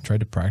good bit,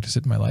 tried to practice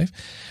it in my life,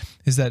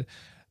 is that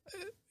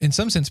in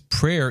some sense,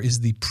 prayer is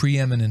the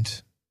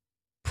preeminent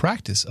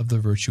practice of the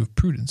virtue of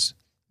prudence,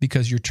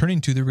 because you're turning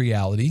to the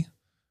reality,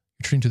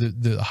 you're turning to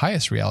the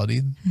highest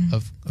reality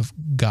of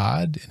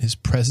God and his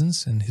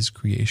presence and his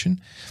creation.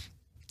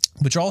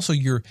 But also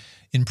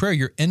in prayer,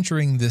 you're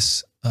entering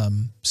this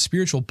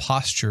spiritual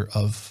posture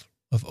of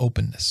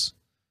openness,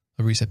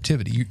 of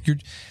receptivity.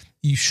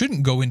 You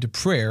shouldn't go into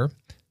prayer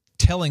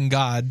telling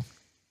God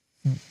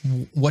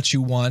what you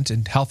want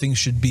and how things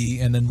should be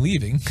and then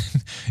leaving.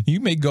 You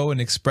may go and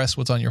express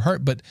what's on your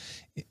heart, but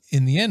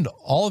in the end,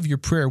 all of your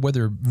prayer,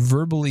 whether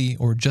verbally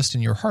or just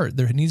in your heart,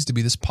 there needs to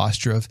be this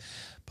posture of,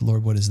 but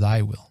Lord, what is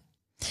thy will?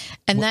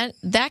 And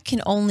that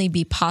can only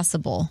be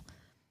possible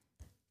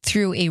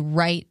through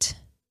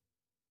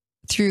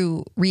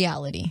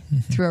reality,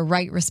 through a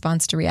right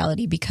response to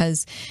reality,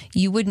 because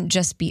you wouldn't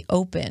just be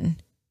open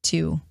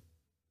to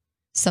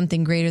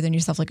something greater than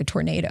yourself, like a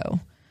tornado.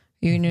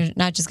 You're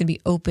not just going to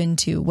be open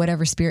to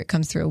whatever spirit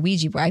comes through a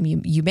Ouija board. I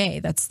mean, you may,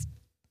 that's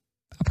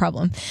a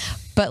problem,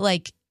 but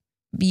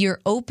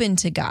you're open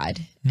to God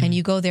and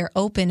you go there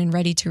open and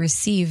ready to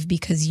receive,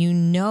 because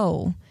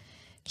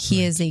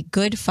he is a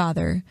good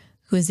Father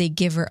who is a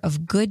giver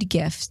of good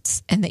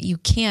gifts, and that you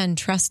can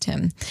trust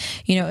him.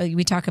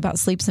 We talk about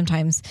sleep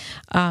sometimes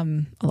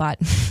a lot.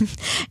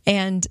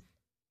 And,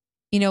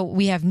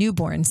 we have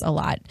newborns a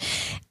lot,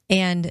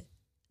 and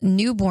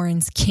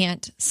newborns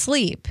can't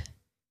sleep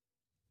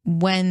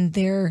when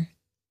they're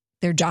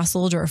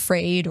jostled or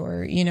afraid,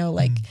 or, no,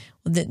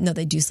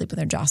 they do sleep when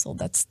they're jostled.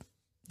 That's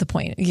the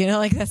point.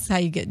 That's how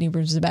you get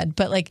newborns to bed.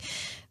 But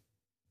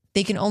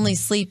they can only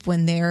sleep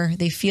when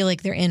they feel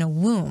like they're in a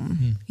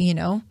womb,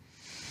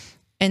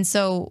 And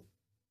so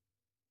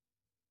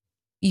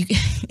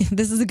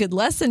this is a good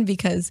lesson,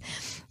 because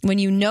when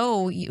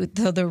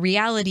the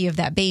reality of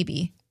that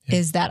baby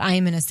is that I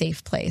am in a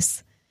safe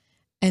place,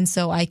 and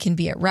so I can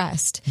be at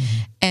rest.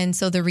 And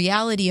so the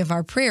reality of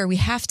our prayer, we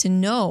have to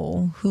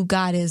know who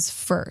God is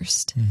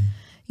first.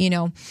 you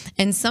know?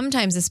 And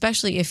sometimes,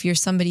 especially if you're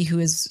somebody who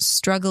is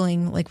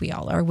struggling, like we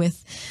all are,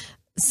 with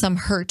some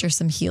hurt or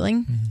some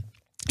healing,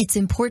 it's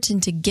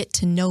important to get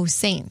to know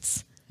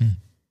saints.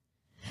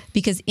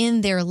 Because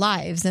in their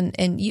lives,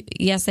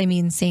 yes, I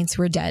mean saints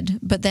who are dead,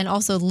 but then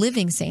also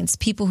living saints,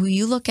 people who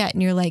you look at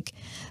and you're like,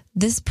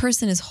 this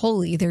person is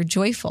holy, they're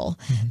joyful,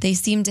 they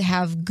seem to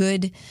have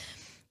good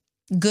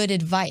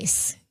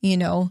advice, you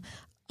know.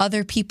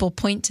 Other people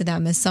point to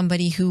them as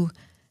somebody who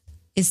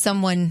is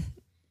someone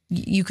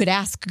you could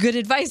ask good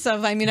advice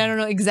of. I mean, I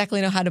don't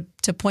exactly know how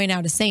to point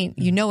out a saint.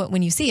 You know it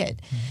when you see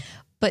it.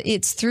 But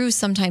it's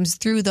sometimes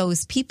through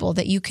those people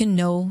that you can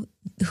know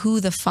who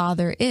the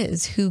Father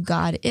is, who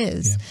God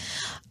is.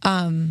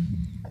 Anyway.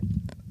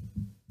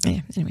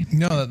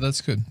 No,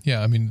 that's good.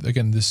 Yeah, I mean,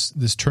 again,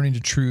 this turning to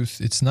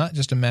truth, it's not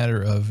just a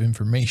matter of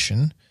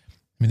information.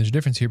 I mean, there's a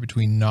difference here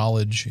between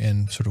knowledge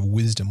and sort of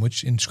wisdom,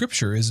 which in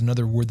Scripture is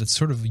another word that's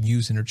sort of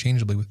used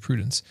interchangeably with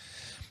prudence.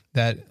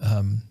 That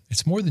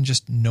it's more than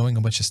just knowing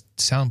a bunch of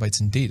sound bites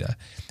and data.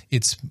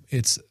 It's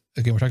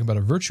again, we're talking about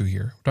a virtue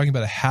here. We're talking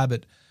about a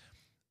habit,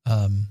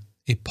 a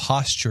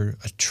posture,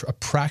 a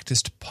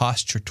practiced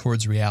posture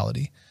towards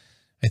reality.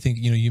 I think,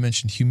 you know, you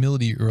mentioned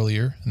humility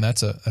earlier, and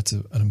that's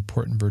an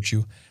important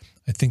virtue.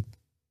 I think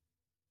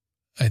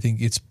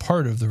it's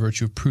part of the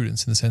virtue of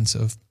prudence in the sense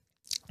of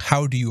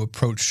how do you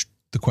approach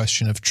the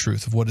question of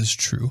truth, of what is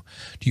true?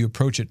 Do you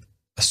approach it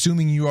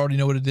assuming you already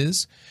know what it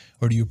is,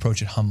 or do you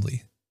approach it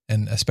humbly?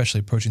 And especially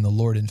approaching the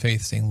Lord in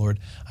faith, saying, Lord,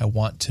 I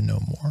want to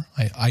know more.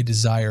 I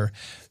desire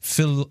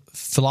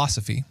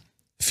philosophia,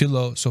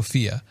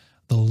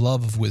 the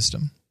love of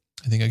wisdom.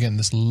 I think, again,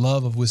 this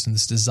love of wisdom,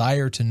 this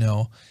desire to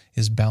know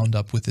is bound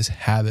up with this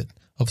habit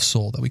of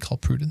soul that we call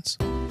prudence.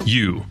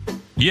 You.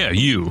 Yeah,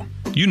 you.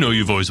 You know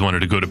you've always wanted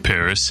to go to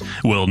Paris.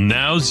 Well,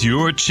 now's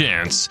your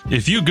chance.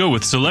 If you go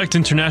with Select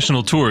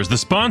International Tours, the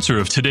sponsor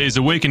of today's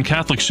Awaken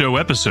Catholic Show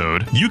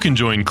episode, you can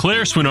join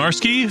Claire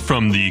Swinarski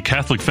from the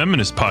Catholic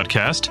Feminist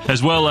podcast,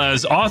 as well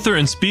as author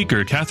and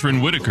speaker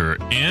Catherine Whitaker,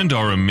 and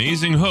our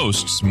amazing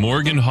hosts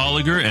Morgan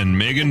Holliger and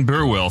Megan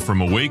Burwell from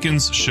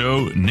Awaken's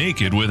show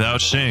Naked Without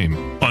Shame,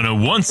 on a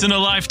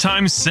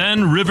once-in-a-lifetime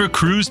Seine River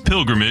cruise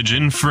pilgrimage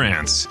in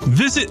France.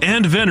 Visit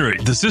and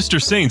venerate the sister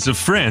saints of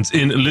France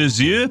in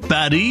Lisieux,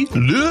 Paris,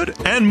 Lourdes,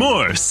 and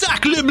more.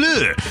 Sacre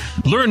bleu!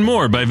 Learn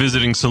more by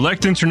visiting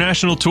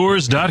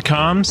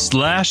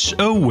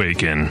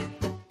selectinternationaltours.com/awaken.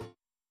 We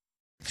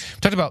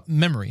talked about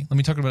memory. Let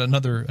me talk about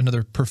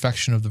another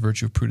perfection of the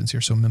virtue of prudence here.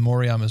 So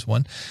memoriam is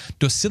one.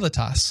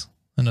 Docilitas,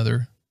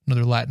 another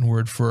Latin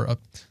word for a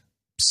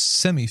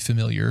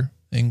semi-familiar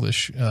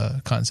English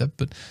concept,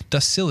 but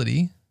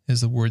docility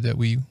is the word that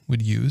we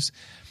would use.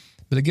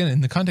 But again, in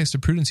the context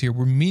of prudence here,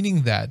 we're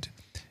meaning that,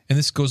 and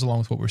this goes along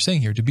with what we're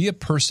saying here, to be a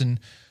person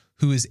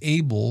who is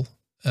able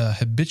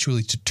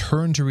habitually to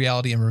turn to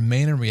reality and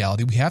remain in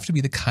reality, we have to be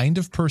the kind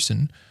of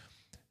person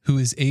who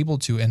is able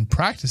to and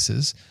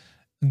practices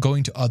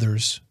going to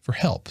others for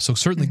help. So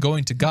certainly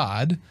going to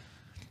God,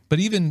 but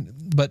you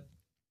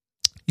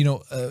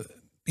know,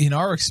 in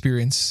our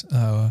experience,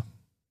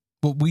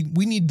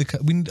 we need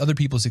other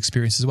people's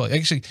experience as well.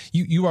 Actually,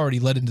 you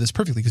already led into this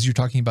perfectly because you're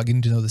talking about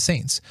getting to know the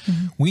saints.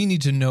 We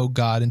need to know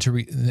God in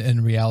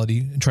reality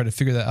and try to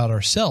figure that out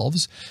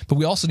ourselves, but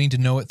we also need to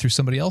know it through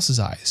somebody else's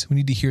eyes. We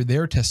need to hear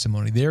their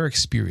testimony, their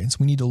experience.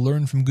 We need to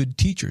learn from good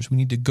teachers. We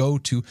need to go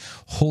to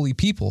holy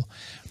people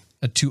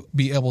to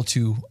be able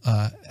to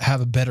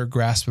have a better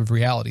grasp of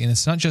reality. And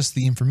it's not just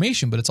the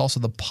information, but it's also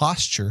the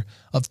posture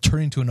of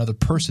turning to another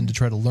person to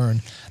try to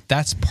learn.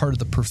 That's part of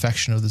the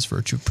perfection of this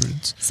virtue of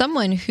prudence.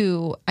 Someone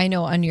who I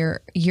know on your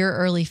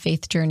early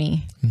faith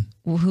journey,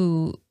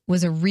 who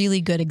was a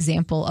really good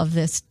example of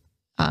this,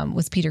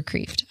 was Peter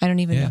Kreeft. I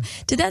don't even know.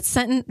 Did that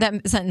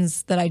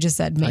sentence that I just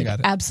said make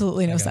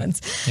absolutely no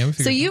sense? Yeah,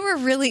 so you were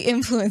really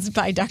influenced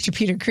by Dr.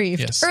 Peter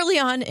Kreeft early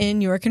on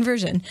in your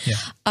conversion.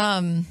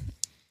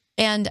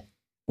 And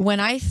when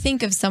I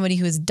think of somebody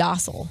who is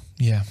docile,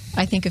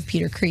 I think of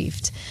Peter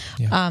Kreeft.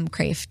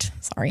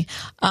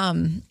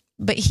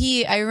 But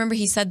I remember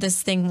he said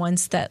this thing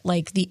once that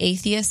like the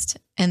atheist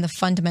and the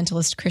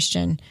fundamentalist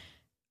Christian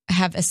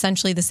have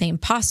essentially the same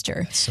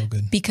posture. That's so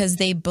good. Because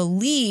they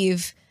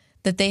believe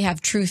that they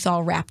have truth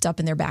all wrapped up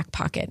in their back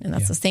pocket. And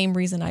that's the same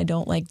reason I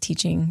don't like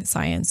teaching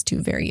science to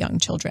very young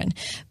children,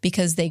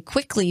 because they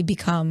quickly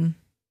become,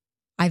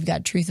 I've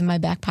got truth in my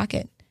back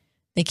pocket.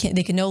 They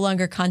can no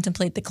longer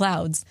contemplate the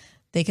clouds.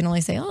 They can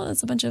only say, "Oh,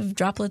 it's a bunch of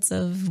droplets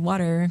of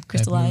water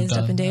crystallized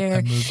up into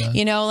air."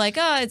 You know, like,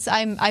 "Oh,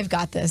 I've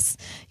got this."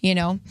 You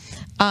know,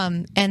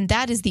 and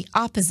that is the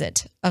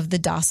opposite of the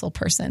docile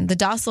person. The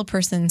docile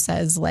person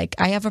says, "Like,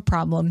 I have a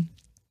problem.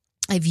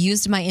 I've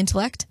used my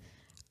intellect.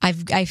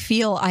 I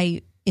feel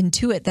I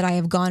intuit that I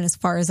have gone as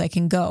far as I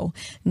can go.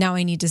 Now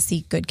I need to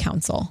seek good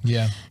counsel."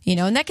 Yeah, you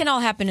know, and that can all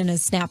happen in a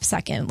snap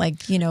second.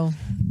 Like, you know.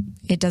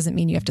 It doesn't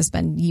mean you have to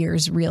spend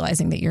years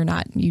realizing that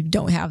you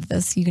don't have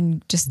this. You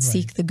can just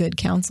seek the good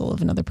counsel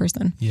of another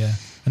person. Yeah.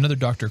 Another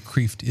Dr.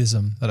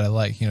 Kreeft-ism that I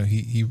like, you know,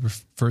 he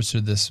refers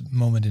to this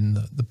moment in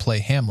the play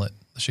Hamlet,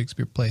 the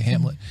Shakespeare play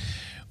Hamlet,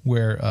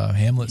 where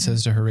Hamlet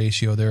says to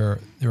Horatio, there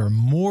are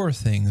more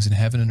things in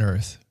heaven and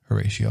earth,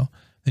 Horatio,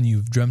 than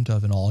you've dreamt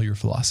of in all your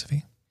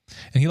philosophy.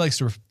 And he likes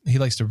to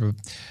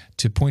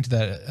point to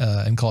that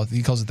and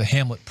he calls it the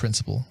Hamlet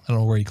principle. I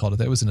don't know where he called it.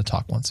 That was in a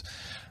talk once,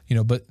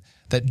 but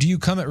that do you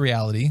come at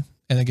reality?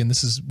 And again,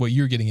 this is what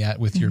you're getting at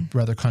with your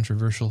rather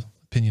controversial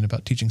opinion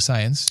about teaching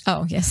science.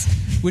 Oh, yes.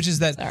 Which is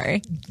that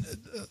Sorry.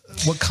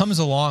 What comes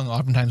along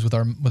oftentimes with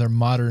our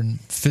modern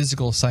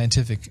physical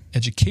scientific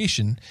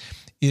education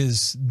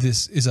is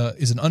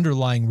an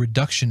underlying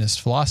reductionist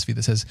philosophy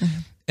that says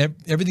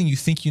everything you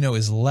think you know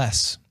is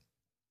less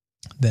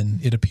than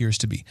it appears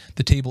to be.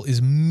 The table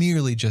is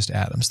merely just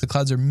atoms. The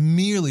clouds are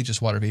merely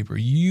just water vapor.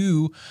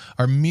 You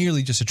are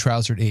merely just a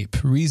trousered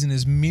ape. Reason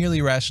is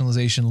merely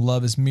rationalization.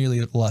 Love is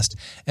merely lust.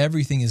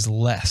 Everything is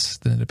less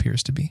than it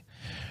appears to be.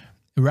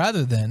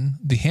 Rather than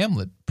the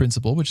Hamlet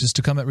principle, which is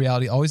to come at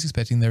reality always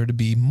expecting there to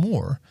be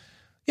more.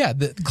 Yeah,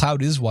 the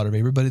cloud is water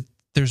vapor, but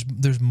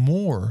there's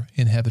more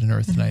in heaven and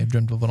earth than I have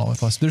dreamt of in all my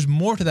thoughts. There's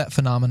more to that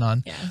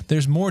phenomenon. Yeah.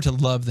 There's more to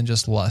love than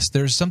just lust.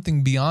 There's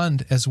something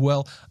beyond as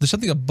well. There's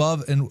something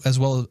above and as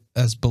well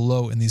as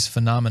below in these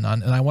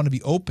phenomenon. And I want to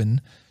be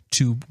open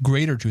to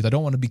greater truth. I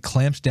don't want to be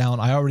clamped down.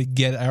 I already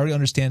get it. I already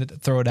understand it.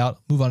 Throw it out.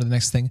 Move on to the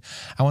next thing.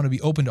 I want to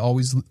be open to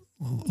always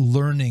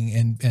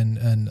learning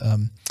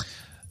and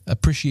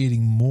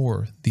appreciating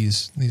more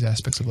these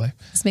aspects of life.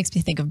 This makes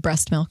me think of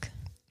breast milk.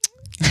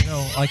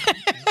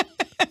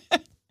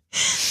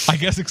 I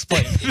guess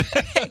explain.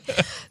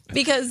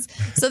 Because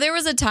so there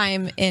was a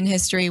time in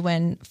history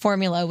when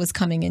formula was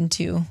coming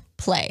into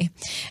play.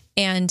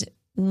 And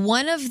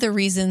one of the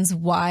reasons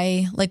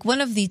why,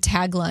 one of the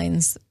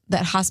taglines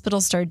that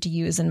hospitals started to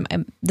use,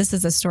 and this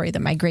is a story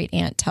that my great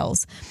aunt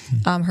tells.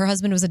 Her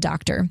husband was a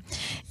doctor,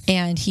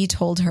 and he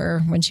told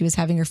her when she was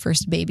having her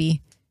first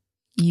baby,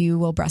 you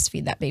will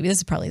breastfeed that baby. This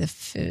is probably the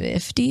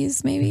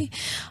 50s, maybe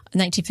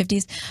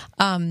 1950s.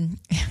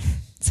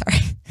 Sorry.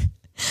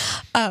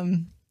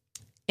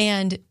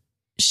 And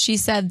she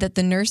said that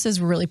the nurses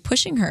were really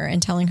pushing her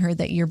and telling her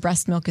that your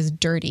breast milk is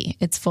dirty.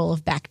 It's full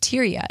of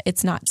bacteria.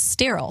 It's not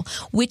sterile,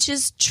 which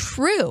is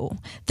true.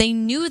 They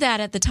knew that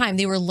at the time.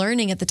 They were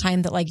learning at the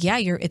time that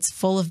it's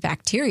full of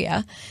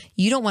bacteria.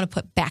 You don't want to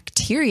put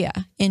bacteria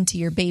into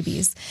your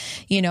babies,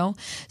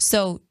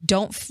 So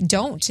don't.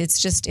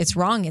 It's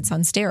wrong. It's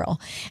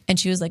unsterile. And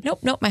she was like,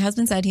 nope. My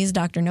husband said he's a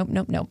doctor.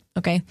 Nope.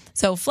 Okay.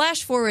 So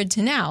flash forward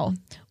to now.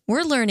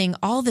 We're learning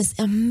all this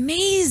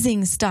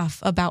amazing stuff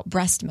about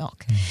breast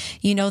milk.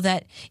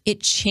 That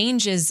it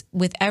changes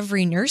with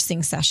every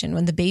nursing session.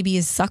 When the baby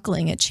is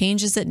suckling, it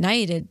changes at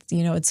night.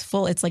 It's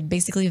full. It's like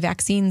basically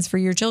vaccines for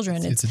your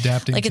children. It's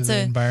adapting to the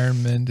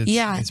environment.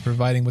 It's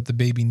providing what the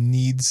baby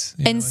needs.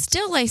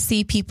 Still I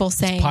see people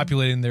saying... It's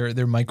populating their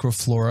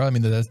microflora. I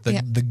mean,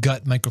 the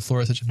gut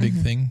microflora is such a big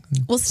thing.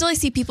 Well, still I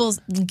see people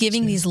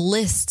giving these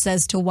lists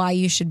as to why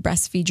you should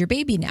breastfeed your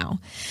baby now.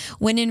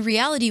 When in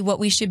reality, what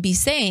we should be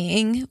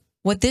saying...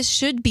 What this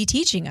should be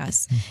teaching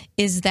us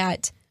is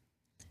that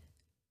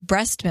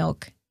breast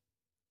milk,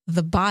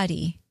 the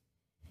body,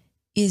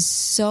 is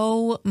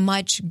so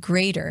much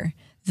greater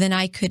than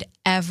I could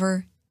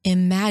ever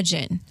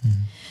imagine.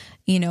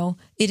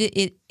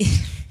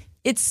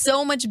 It's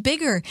so much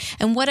bigger.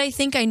 And what I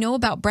think I know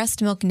about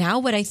breast milk now,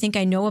 what I think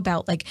I know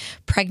about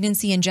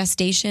pregnancy and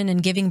gestation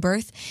and giving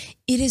birth,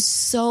 it is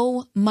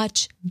so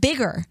much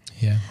bigger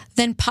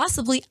than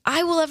possibly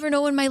I will ever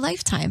know in my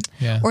lifetime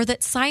or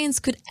that science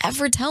could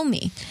ever tell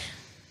me.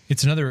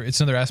 It's another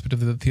aspect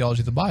of the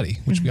theology of the body,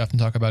 which we often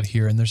talk about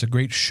here. And there's a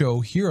great show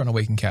here on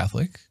Awakened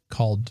Catholic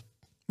called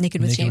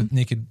Naked Without Shame.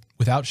 Naked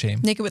Without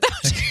Shame.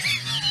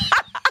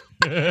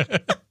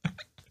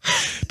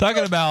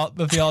 Talking about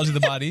the theology of the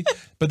body,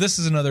 but this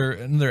is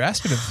another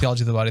aspect of the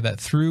theology of the body that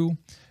through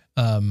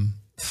the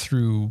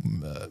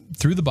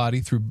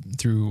body, through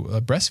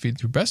breastfeed,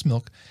 through breast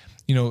milk,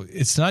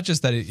 it's not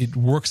just that it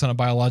works on a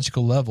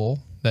biological level,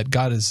 that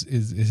God has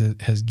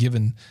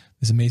given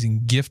this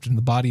amazing gift in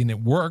the body and it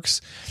works,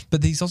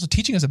 but He's also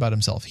teaching us about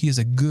Himself. He is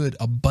a good,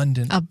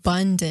 abundant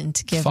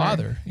giver.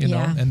 Father,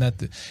 and that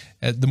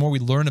the more we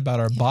learn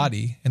about our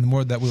body and the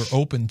more that we're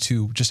open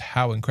to just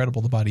how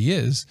incredible the body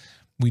is,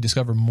 we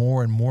discover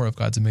more and more of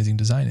God's amazing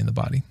design in the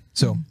body.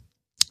 So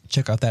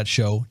check out that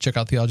show. Check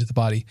out Theology of the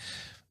Body.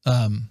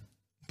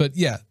 But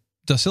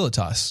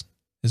docilitas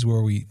is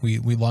where we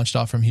launched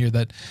off from here,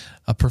 that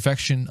a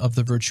perfection of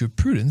the virtue of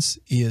prudence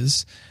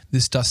is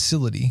this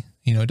docility.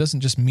 It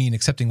doesn't just mean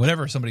accepting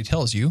whatever somebody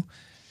tells you,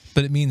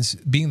 but it means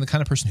being the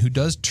kind of person who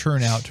does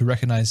turn out to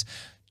recognize,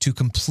 to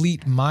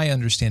complete my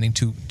understanding,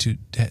 to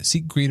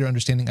seek greater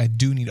understanding, I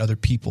do need other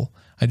people.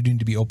 I do need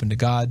to be open to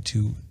God,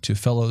 to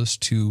fellows,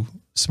 to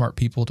smart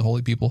people, to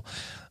holy people.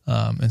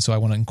 And so I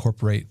want to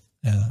incorporate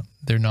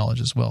their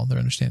knowledge as well, their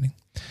understanding.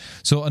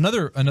 So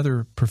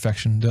another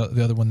perfection,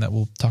 the other one that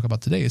we'll talk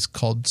about today, is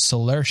called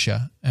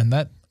solertia. And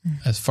that,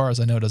 as far as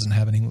I know, doesn't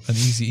have an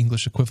easy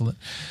English equivalent.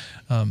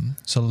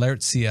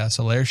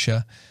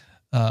 Solertia.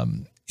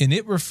 And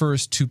it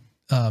refers to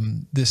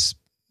this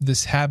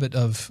this habit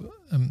of,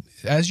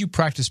 as you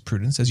practice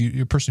prudence, as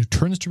you're a person who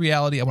turns to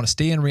reality, I want to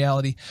stay in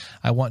reality.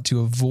 I want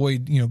to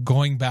avoid,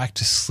 going back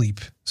to sleep,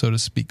 so to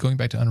speak, going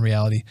back to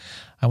unreality.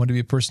 I want to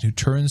be a person who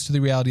turns to the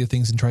reality of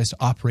things and tries to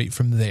operate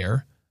from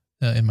there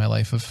in my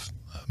life of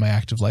my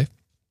active life.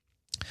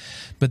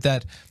 But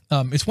that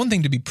it's one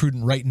thing to be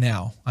prudent right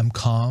now. I'm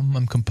calm.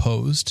 I'm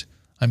composed.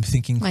 I'm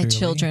thinking clearly. My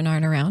children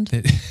aren't around.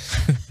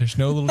 There's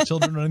no little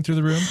children running through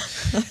the room,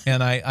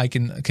 and I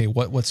can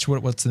what's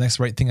the next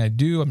right thing I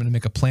do? I'm going to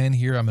make a plan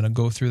here. I'm going to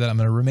go through that. I'm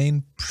going to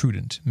remain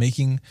prudent,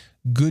 making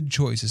good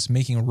choices,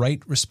 making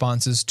right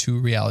responses to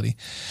reality.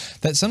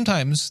 That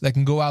sometimes that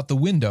can go out the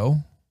window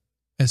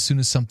as soon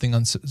as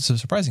something so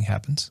surprising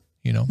happens.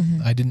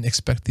 I didn't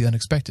expect the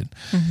unexpected,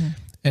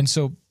 and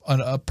so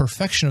a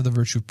perfection of the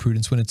virtue of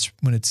prudence when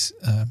it's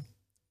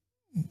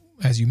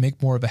as you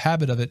make more of a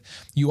habit of it,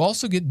 you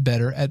also get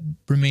better at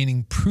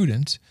remaining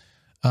prudent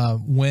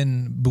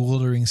when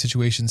bewildering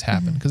situations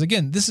happen. Because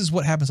again, this is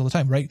what happens all the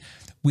time, right?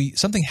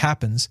 Something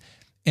happens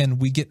and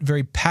we get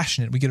very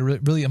passionate. We get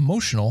really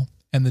emotional.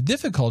 And the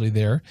difficulty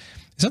there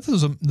is not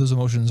that those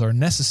emotions are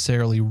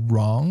necessarily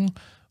wrong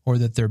or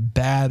that they're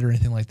bad or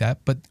anything like that,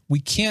 but we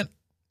can't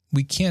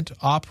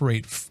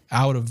operate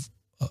out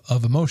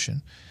of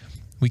emotion.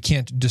 We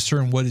can't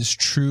discern what is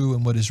true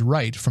and what is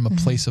right from a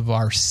place of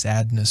our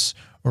sadness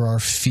or our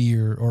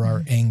fear or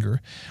our anger.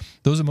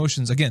 Those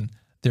emotions, again,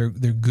 they're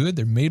good.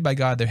 They're made by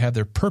God. They have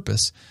their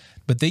purpose,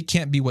 but they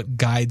can't be what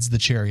guides the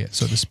chariot,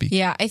 so to speak.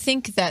 Yeah, I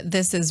think that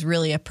this is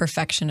really a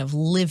perfection of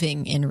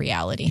living in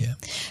reality,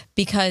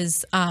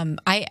 because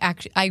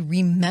I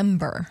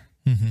remember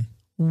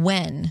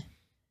when.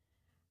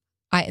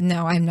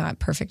 I'm not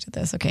perfect at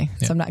this, okay?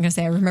 So I'm not going to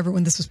say I remember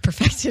when this was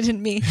perfected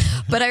in me,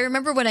 but I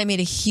remember when I made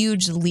a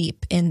huge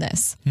leap in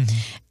this.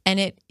 And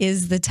it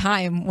is the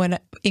time when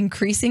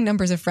increasing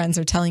numbers of friends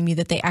are telling me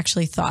that they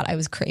actually thought I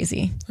was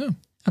crazy.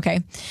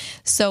 Okay?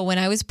 So when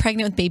I was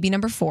pregnant with baby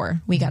number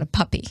 4, we got a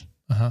puppy.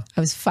 I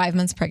was 5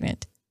 months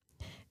pregnant.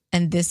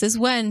 And this is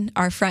when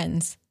our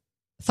friends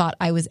thought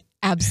I was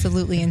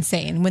absolutely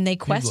insane when they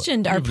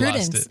questioned our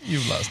prudence.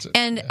 You've lost it.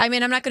 And I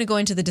mean, I'm not going to go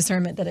into the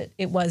discernment that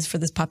it was for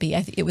this puppy.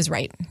 I think it was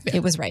right. Yeah.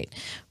 It was right.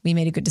 We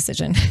made a good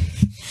decision.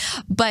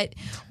 But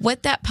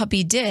what that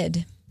puppy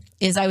did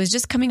is I was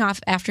just coming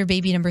off after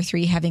baby number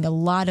 3, having a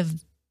lot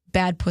of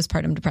bad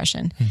postpartum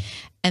depression.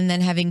 And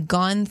then having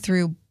gone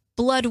through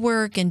blood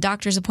work and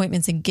doctor's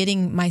appointments and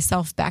getting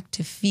myself back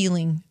to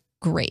feeling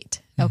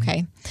great.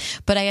 Okay.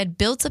 But I had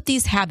built up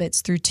these habits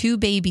through 2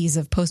 babies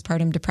of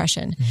postpartum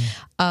depression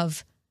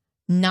of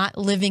not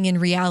living in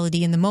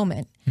reality in the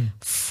moment,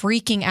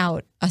 freaking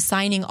out,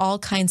 assigning all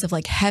kinds of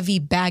like heavy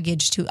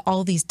baggage to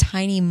all these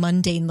tiny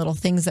mundane little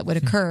things that would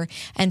occur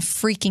and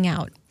freaking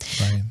out.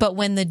 Right. But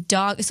when the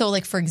dog, so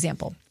like for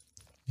example,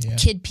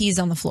 kid pees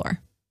on the floor,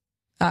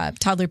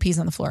 toddler pees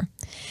on the floor.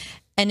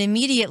 And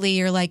immediately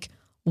you're like,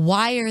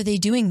 why are they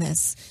doing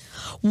this?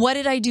 What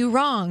did I do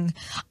wrong?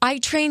 I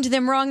trained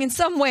them wrong in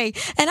some way,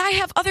 and I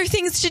have other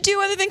things to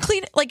do other than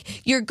clean.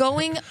 Like you're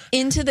going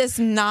into this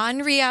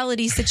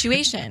non-reality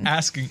situation.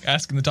 Asking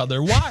the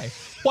toddler, why?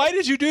 Why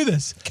did you do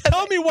this?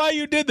 Tell me why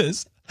you did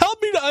this. Help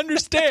me to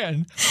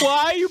understand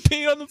why you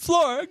peed on the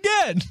floor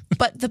again.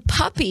 But the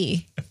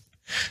puppy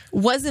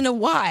wasn't a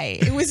why.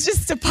 It was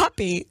just a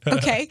puppy.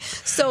 Okay.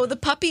 So the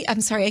puppy,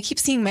 I'm sorry, I keep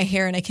seeing my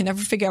hair and I can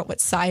never figure out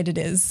what side it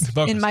is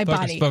in my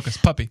body.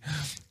 Puppy.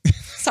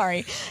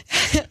 Sorry.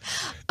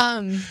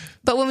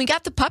 But when we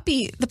got the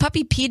puppy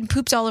peed and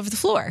pooped all over the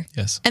floor.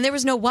 Yes. And there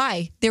was no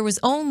why. There was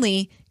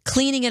only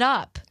cleaning it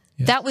up.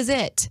 Yeah. That was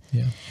it.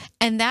 Yeah.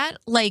 And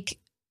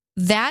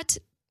that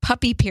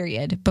puppy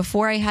period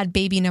before I had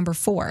baby number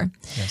 4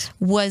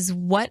 was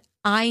what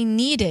I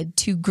needed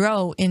to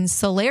grow in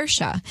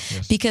Solersha,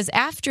 because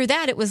after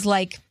that it was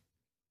like,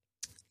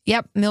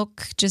 yep,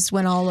 milk just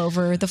went all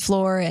over the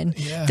floor, and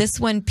this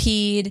one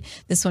peed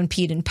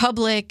in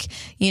public.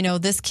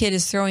 This kid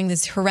is throwing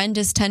this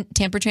horrendous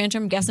temper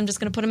tantrum. Guess I'm just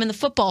going to put him in the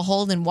football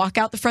hole and walk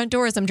out the front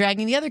door as I'm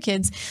dragging the other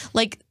kids.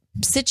 Like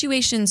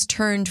situations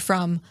turned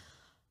from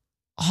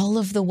all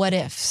of the what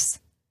ifs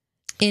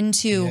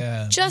into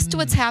just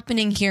what's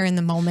happening here in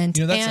the moment.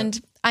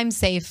 I'm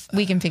safe.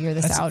 We can figure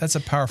this out. That's a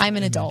powerful I'm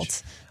an image.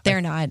 Adult. They're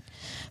not.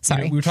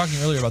 Sorry. We were talking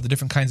earlier about the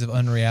different kinds of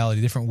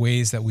unreality, different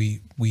ways that we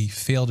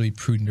fail to be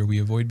prudent or we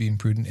avoid being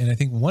prudent. And I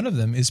think one of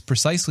them is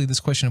precisely this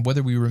question of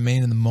whether we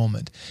remain in the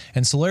moment.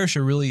 And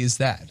Solersha really is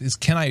that.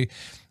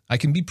 I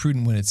can be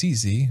prudent when it's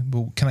easy,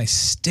 but can I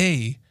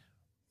stay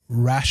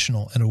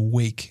rational and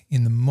awake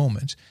in the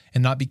moment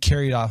and not be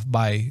carried off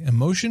by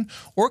emotion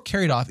or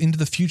carried off into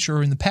the future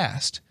or in the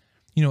past?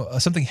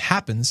 Something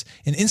happens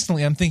and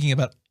instantly I'm thinking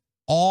about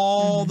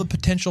all the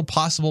potential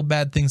possible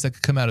bad things that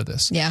could come out of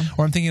this. Yeah.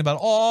 Or I'm thinking about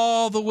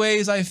all the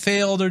ways I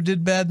failed or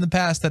did bad in the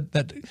past that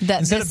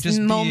instead this of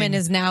just moment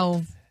is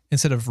now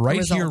instead of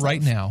right here,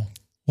 right now,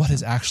 what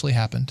has actually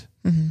happened?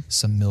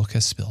 Some milk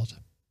has spilled.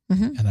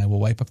 And I will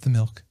wipe up the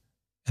milk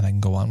and I can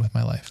go on with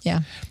my life.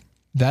 Yeah.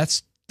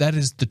 That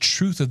is the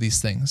truth of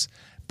these things.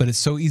 But it's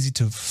so easy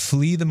to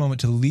flee the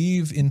moment, to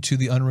leave into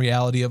the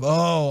unreality of,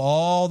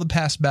 all the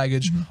past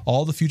baggage,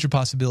 all the future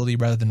possibility,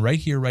 rather than right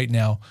here, right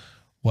now,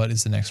 what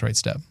is the next right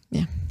step?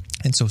 Yeah.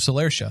 And so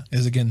Solertia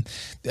is, again,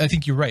 I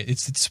think you're right.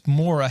 It's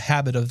more a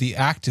habit of the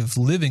active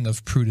living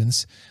of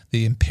prudence,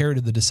 the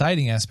imperative, the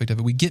deciding aspect of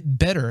it. We get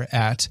better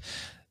at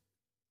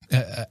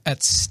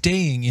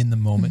staying in the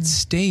moment,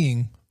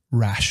 staying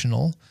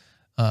rational,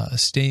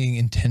 staying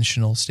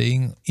intentional,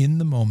 staying in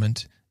the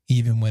moment,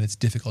 even when it's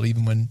difficult,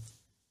 even when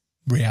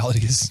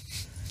reality is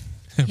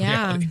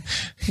reality.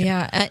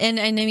 Yeah. And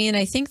I mean,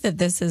 I think that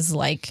this is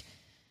like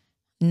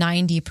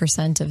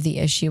 90% of the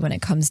issue when it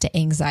comes to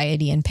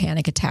anxiety and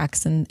panic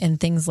attacks and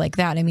things like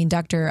that. I mean,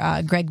 Dr.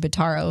 Greg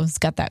Bottaro's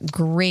got that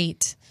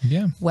great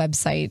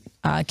website,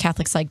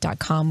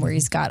 CatholicPsych.com, where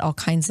he's got all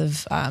kinds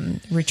of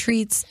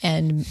retreats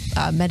and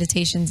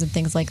meditations and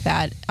things like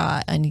that,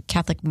 and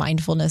Catholic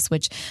mindfulness,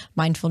 which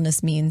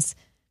mindfulness means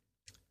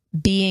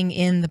being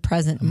in the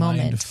present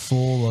moment.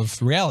 Full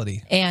of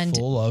reality. And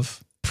full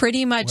of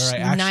pretty much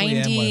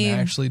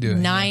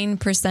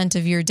 99%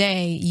 of your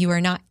day, you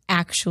are not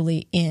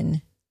actually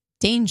in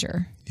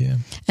danger. Yeah.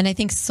 And I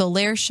think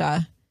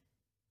Solertia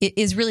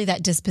is really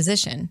that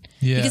disposition.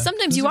 Yeah. Because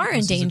sometimes you are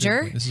in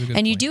danger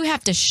and you do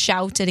have to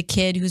shout at a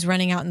kid who's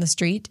running out in the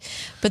street,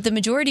 but the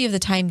majority of the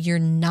time you're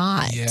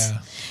not. Yeah.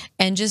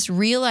 And just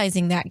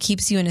realizing that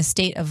keeps you in a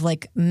state of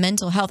like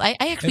mental health.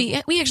 We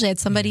actually had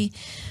somebody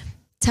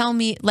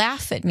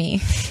laugh at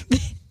me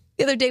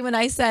the other day when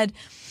I said,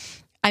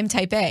 I'm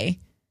type A.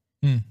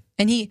 And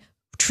he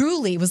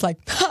truly was like,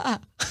 ha.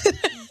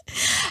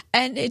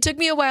 And it took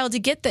me a while to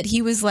get that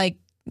he was like,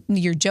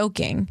 you're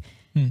joking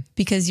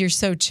because you're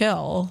so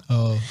chill.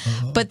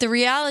 But the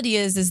reality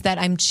is that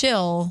I'm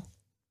chill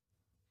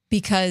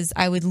because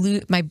I would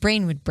my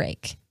brain would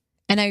break.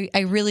 And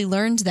I really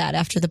learned that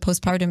after the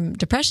postpartum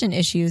depression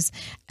issues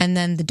and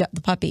then the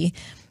puppy,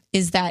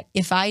 is that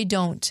if I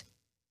don't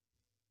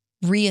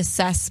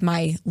reassess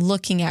my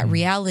looking at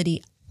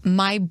reality,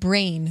 my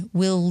brain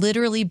will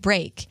literally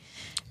break.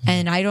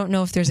 And I don't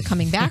know if there's a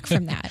coming back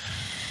from that.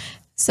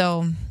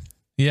 So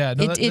yeah,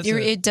 no,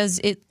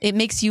 it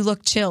makes you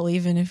look chill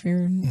even if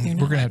you're not.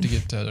 We're gonna have to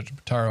get Dr.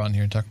 Bottaro on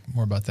here and talk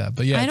more about that.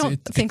 But yeah, I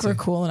don't think we're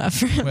cool enough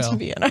for him to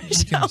be in our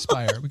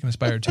show. We can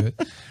aspire to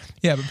it.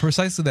 Yeah, but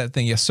precisely that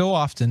thing. Yeah, so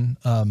often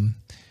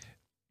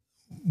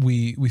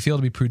we fail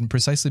to be prudent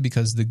precisely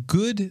because the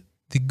good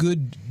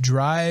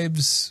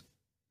drives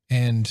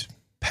and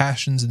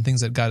passions and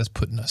things that God has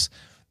put in us,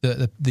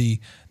 the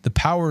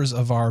powers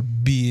of our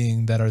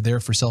being that are there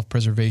for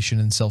self-preservation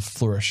and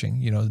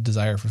self-flourishing, the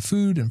desire for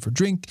food and for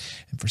drink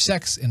and for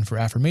sex and for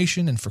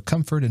affirmation and for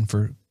comfort and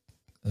for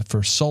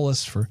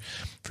solace, for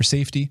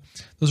safety.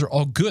 Those are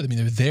all good. I mean,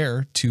 they're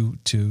there to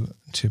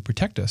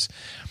protect us.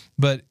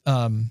 But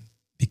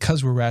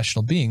because we're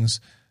rational beings,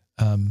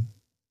 and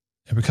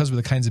because we're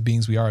the kinds of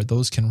beings we are,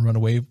 those can run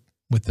away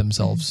with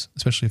themselves,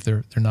 especially if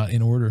they're not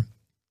in order.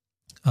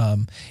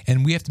 And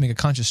we have to make a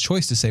conscious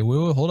choice to say,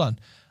 wait, hold on.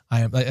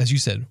 I am, as you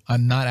said,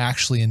 I'm not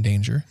actually in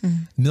danger.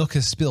 Milk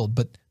has spilled,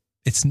 but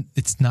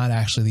it's not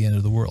actually the end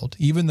of the world,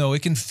 even though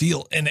it can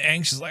feel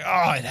anxious, like,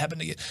 it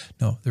happened again.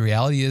 No, the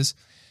reality is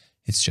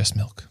it's just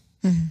milk,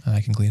 and I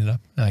can clean it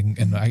up.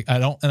 And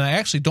I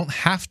actually don't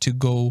have to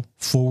go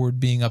forward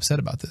being upset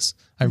about this.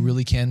 I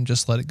really can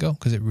just let it go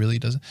because it really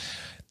doesn't.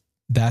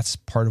 That's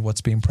part of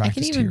what's being practiced.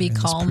 I can even be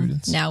calm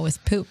now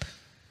with poop.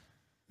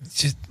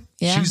 She's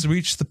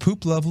reached the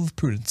poop level of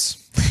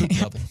prudence. Poop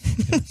level.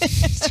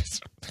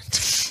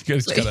 You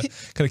guys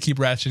gotta keep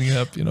ratcheting it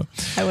up,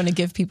 I want to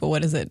give people,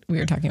 what is it we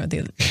were talking about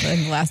in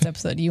the last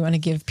episode? You want to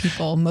give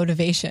people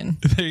motivation.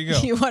 There you go.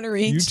 You want to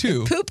reach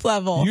the poop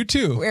level. You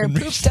too. Where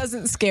poop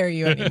doesn't scare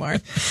you anymore.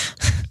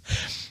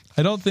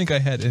 I don't think I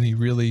had any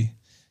really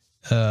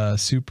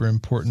super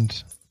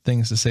important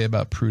things to say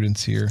about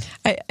prudence here.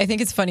 I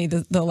think it's funny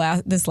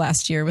this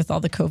last year with all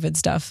the COVID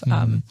stuff,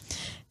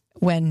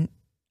 when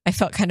I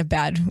felt kind of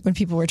bad when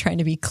people were trying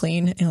to be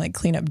clean and like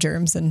clean up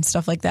germs and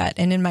stuff like that.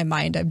 And in my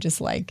mind, I'm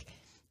just like,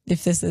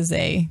 if this is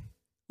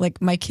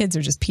my kids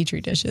are just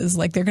Petri dishes,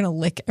 like they're going to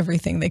lick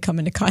everything they come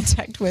into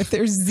contact with.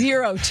 There's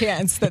zero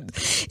chance that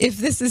if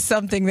this is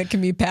something that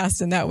can be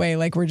passed in that way,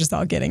 like we're just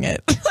all getting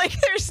it. Like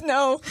there's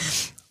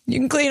you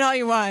can clean all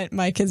you want.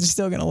 My kids are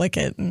still going to lick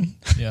it and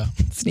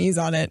sneeze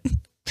on it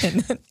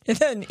and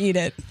then eat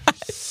it.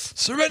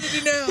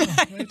 Serenity now.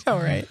 I know,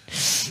 right?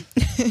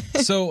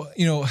 So,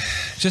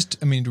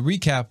 to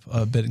recap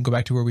a bit and go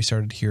back to where we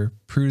started here,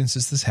 prudence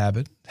is this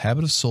habit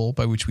of soul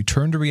by which we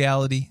turn to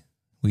reality,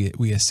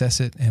 we assess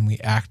it, and we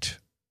act.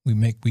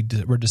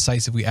 We're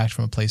decisive. We act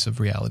from a place of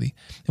reality,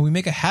 and we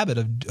make a habit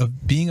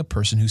of being a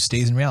person who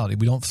stays in reality.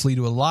 We don't flee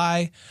to a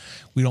lie.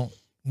 We don't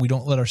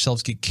let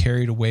ourselves get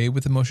carried away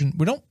with emotion.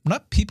 We're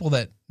not people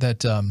that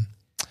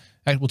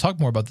we'll talk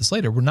more about this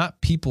later. We're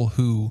not people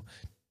who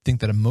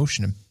think that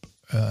emotion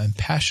and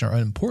passion are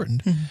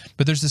unimportant,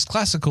 but there's this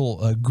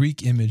classical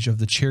Greek image of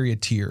the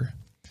charioteer.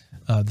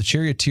 The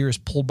charioteer is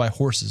pulled by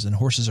horses, and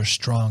horses are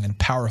strong and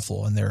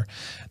powerful, and they're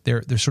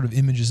sort of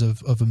images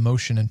of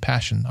emotion and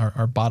passion,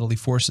 our bodily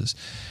forces.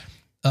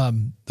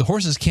 the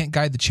horses can't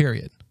guide the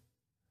chariot.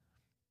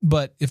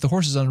 But if the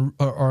horses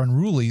are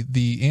unruly,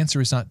 the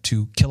answer is not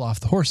to kill off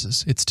the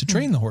horses. It's to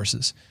train the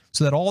horses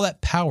so that all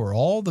that power,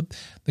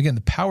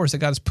 the powers that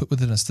God has put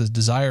within us, the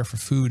desire for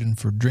food and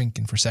for drink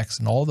and for sex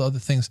and all the other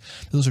things,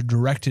 those are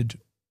directed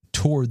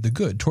toward the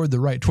good, toward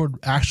the right, toward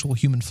actual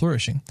human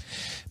flourishing.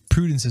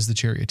 Prudence is the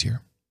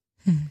charioteer.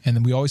 And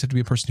then we always have to be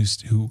a person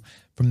who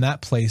from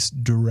that place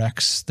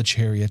directs the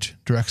chariot,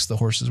 directs the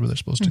horses where they're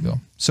supposed to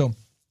go. So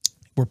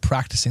we're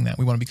practicing that.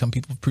 We want to become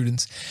people of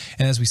prudence.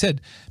 And as we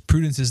said,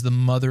 prudence is the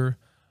mother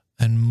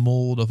and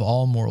mold of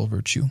all moral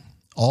virtue.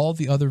 All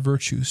the other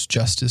virtues,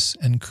 justice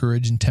and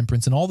courage and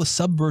temperance, and all the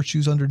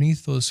sub-virtues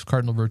underneath those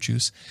cardinal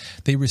virtues,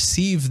 they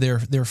receive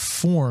their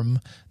form,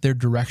 their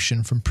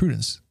direction from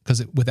prudence.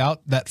 Because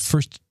without that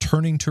first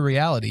turning to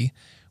reality,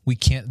 we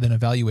can't then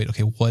evaluate,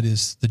 okay, what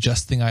is the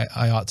just thing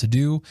I ought to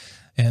do?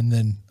 And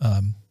then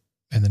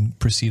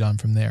proceed on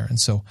from there. And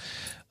so,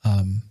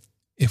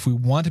 if we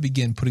want to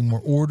begin putting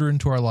more order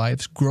into our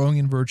lives, growing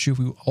in virtue, if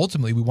we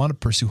want to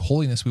pursue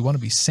holiness, we want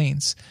to be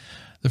saints,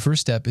 the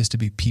first step is to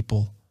be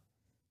people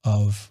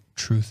of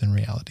truth and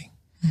reality.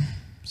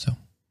 So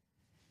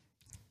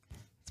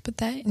let's put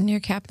that in your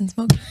Captain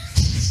Smoke.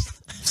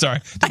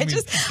 Sorry.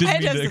 Didn't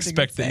mean to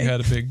expect that you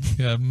had a big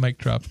mic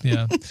drop.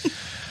 Yeah.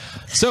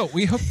 So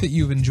we hope that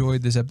you've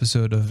enjoyed this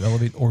episode of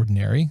Elevate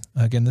Ordinary.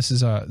 Again, this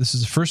is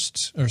the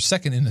first or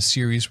second in a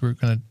series. We're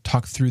going to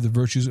talk through the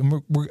virtues,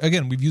 and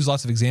we've used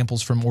lots of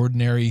examples from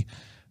ordinary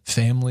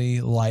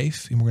family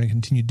life, and we're going to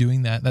continue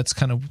doing that. That's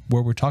kind of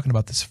where we're talking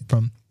about this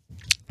from.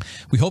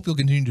 We hope you'll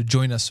continue to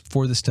join us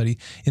for this study.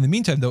 In the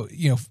meantime, though,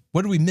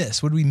 what did we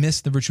miss? What did we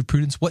miss in the virtue of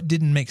prudence? What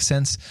didn't make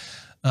sense?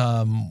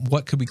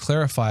 What could we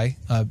clarify?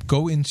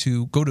 Go to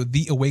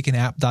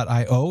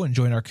theawakenapp.io and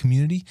join our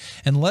community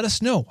and let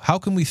us know. How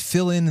can we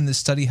fill in this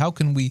study? How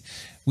can we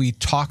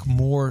talk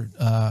more?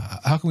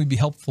 How can we be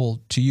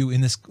helpful to you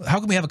in this? How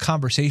can we have a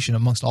conversation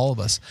amongst all of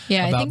us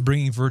about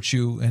bringing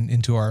virtue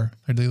into our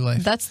daily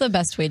life? That's the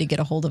best way to get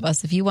a hold of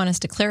us. If you want us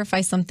to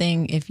clarify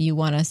something, if you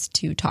want us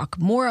to talk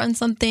more on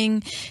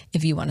something,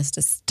 if you want us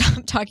to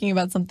stop talking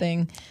about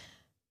something,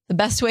 the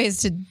best way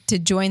is to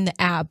join the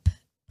app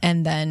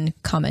and then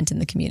comment in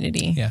the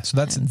community. Yeah, so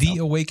that's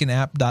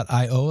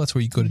theawakenapp.io. That's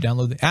where you go to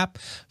download the app,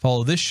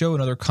 follow this show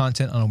and other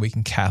content on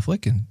Awaken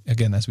Catholic. And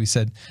again, as we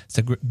said, it's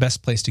the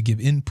best place to give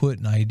input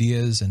and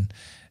ideas, and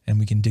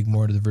we can dig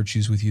more into the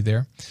virtues with you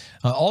there.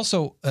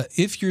 Also,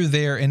 if you're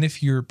there and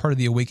if you're part of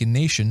the Awaken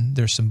Nation,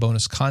 there's some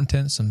bonus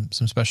content, some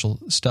special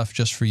stuff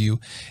just for you.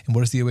 And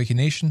what is the Awaken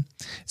Nation?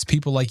 It's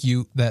people like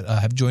you that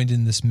have joined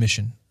in this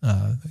mission.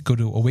 Go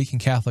to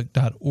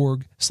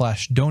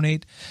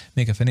awakencatholic.org/donate,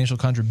 make a financial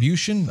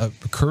contribution, a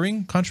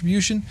recurring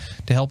contribution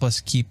to help us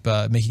keep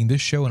making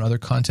this show and other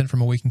content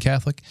from Awaken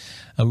Catholic.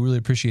 We really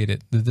appreciate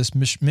it. This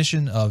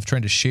mission of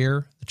trying to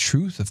share the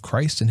truth of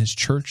Christ and his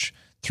church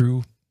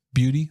through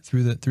beauty,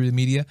 through the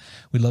media.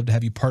 We'd love to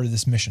have you part of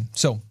this mission.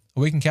 So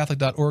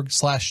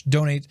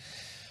awakencatholic.org/donate.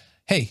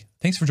 Hey,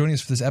 thanks for joining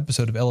us for this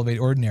episode of Elevate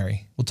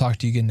Ordinary. We'll talk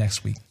to you again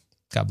next week.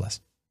 God bless.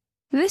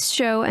 This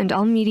show and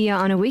all media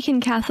on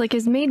Awaken Catholic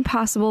is made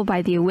possible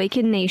by the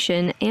Awaken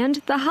Nation and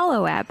the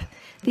Hallow app.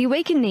 The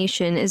Awaken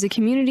Nation is a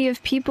community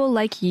of people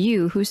like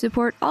you who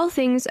support all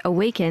things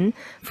Awaken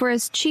for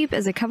as cheap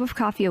as a cup of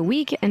coffee a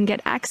week and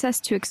get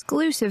access to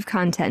exclusive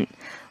content.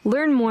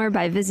 Learn more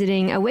by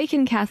visiting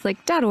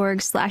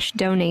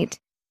awakencatholic.org/donate.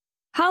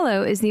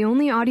 Hallow is the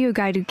only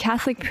audio-guided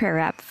Catholic prayer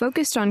app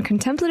focused on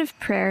contemplative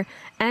prayer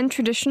and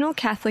traditional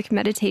Catholic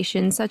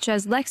meditation such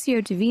as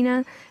Lectio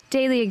Divina,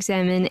 Daily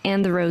Examen,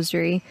 and the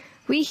Rosary.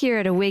 We here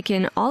at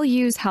Awaken all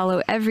use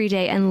Hallow every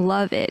day and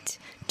love it.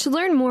 To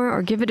learn more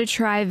or give it a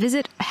try,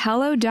 visit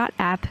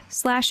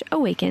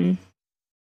hallow.app/awaken.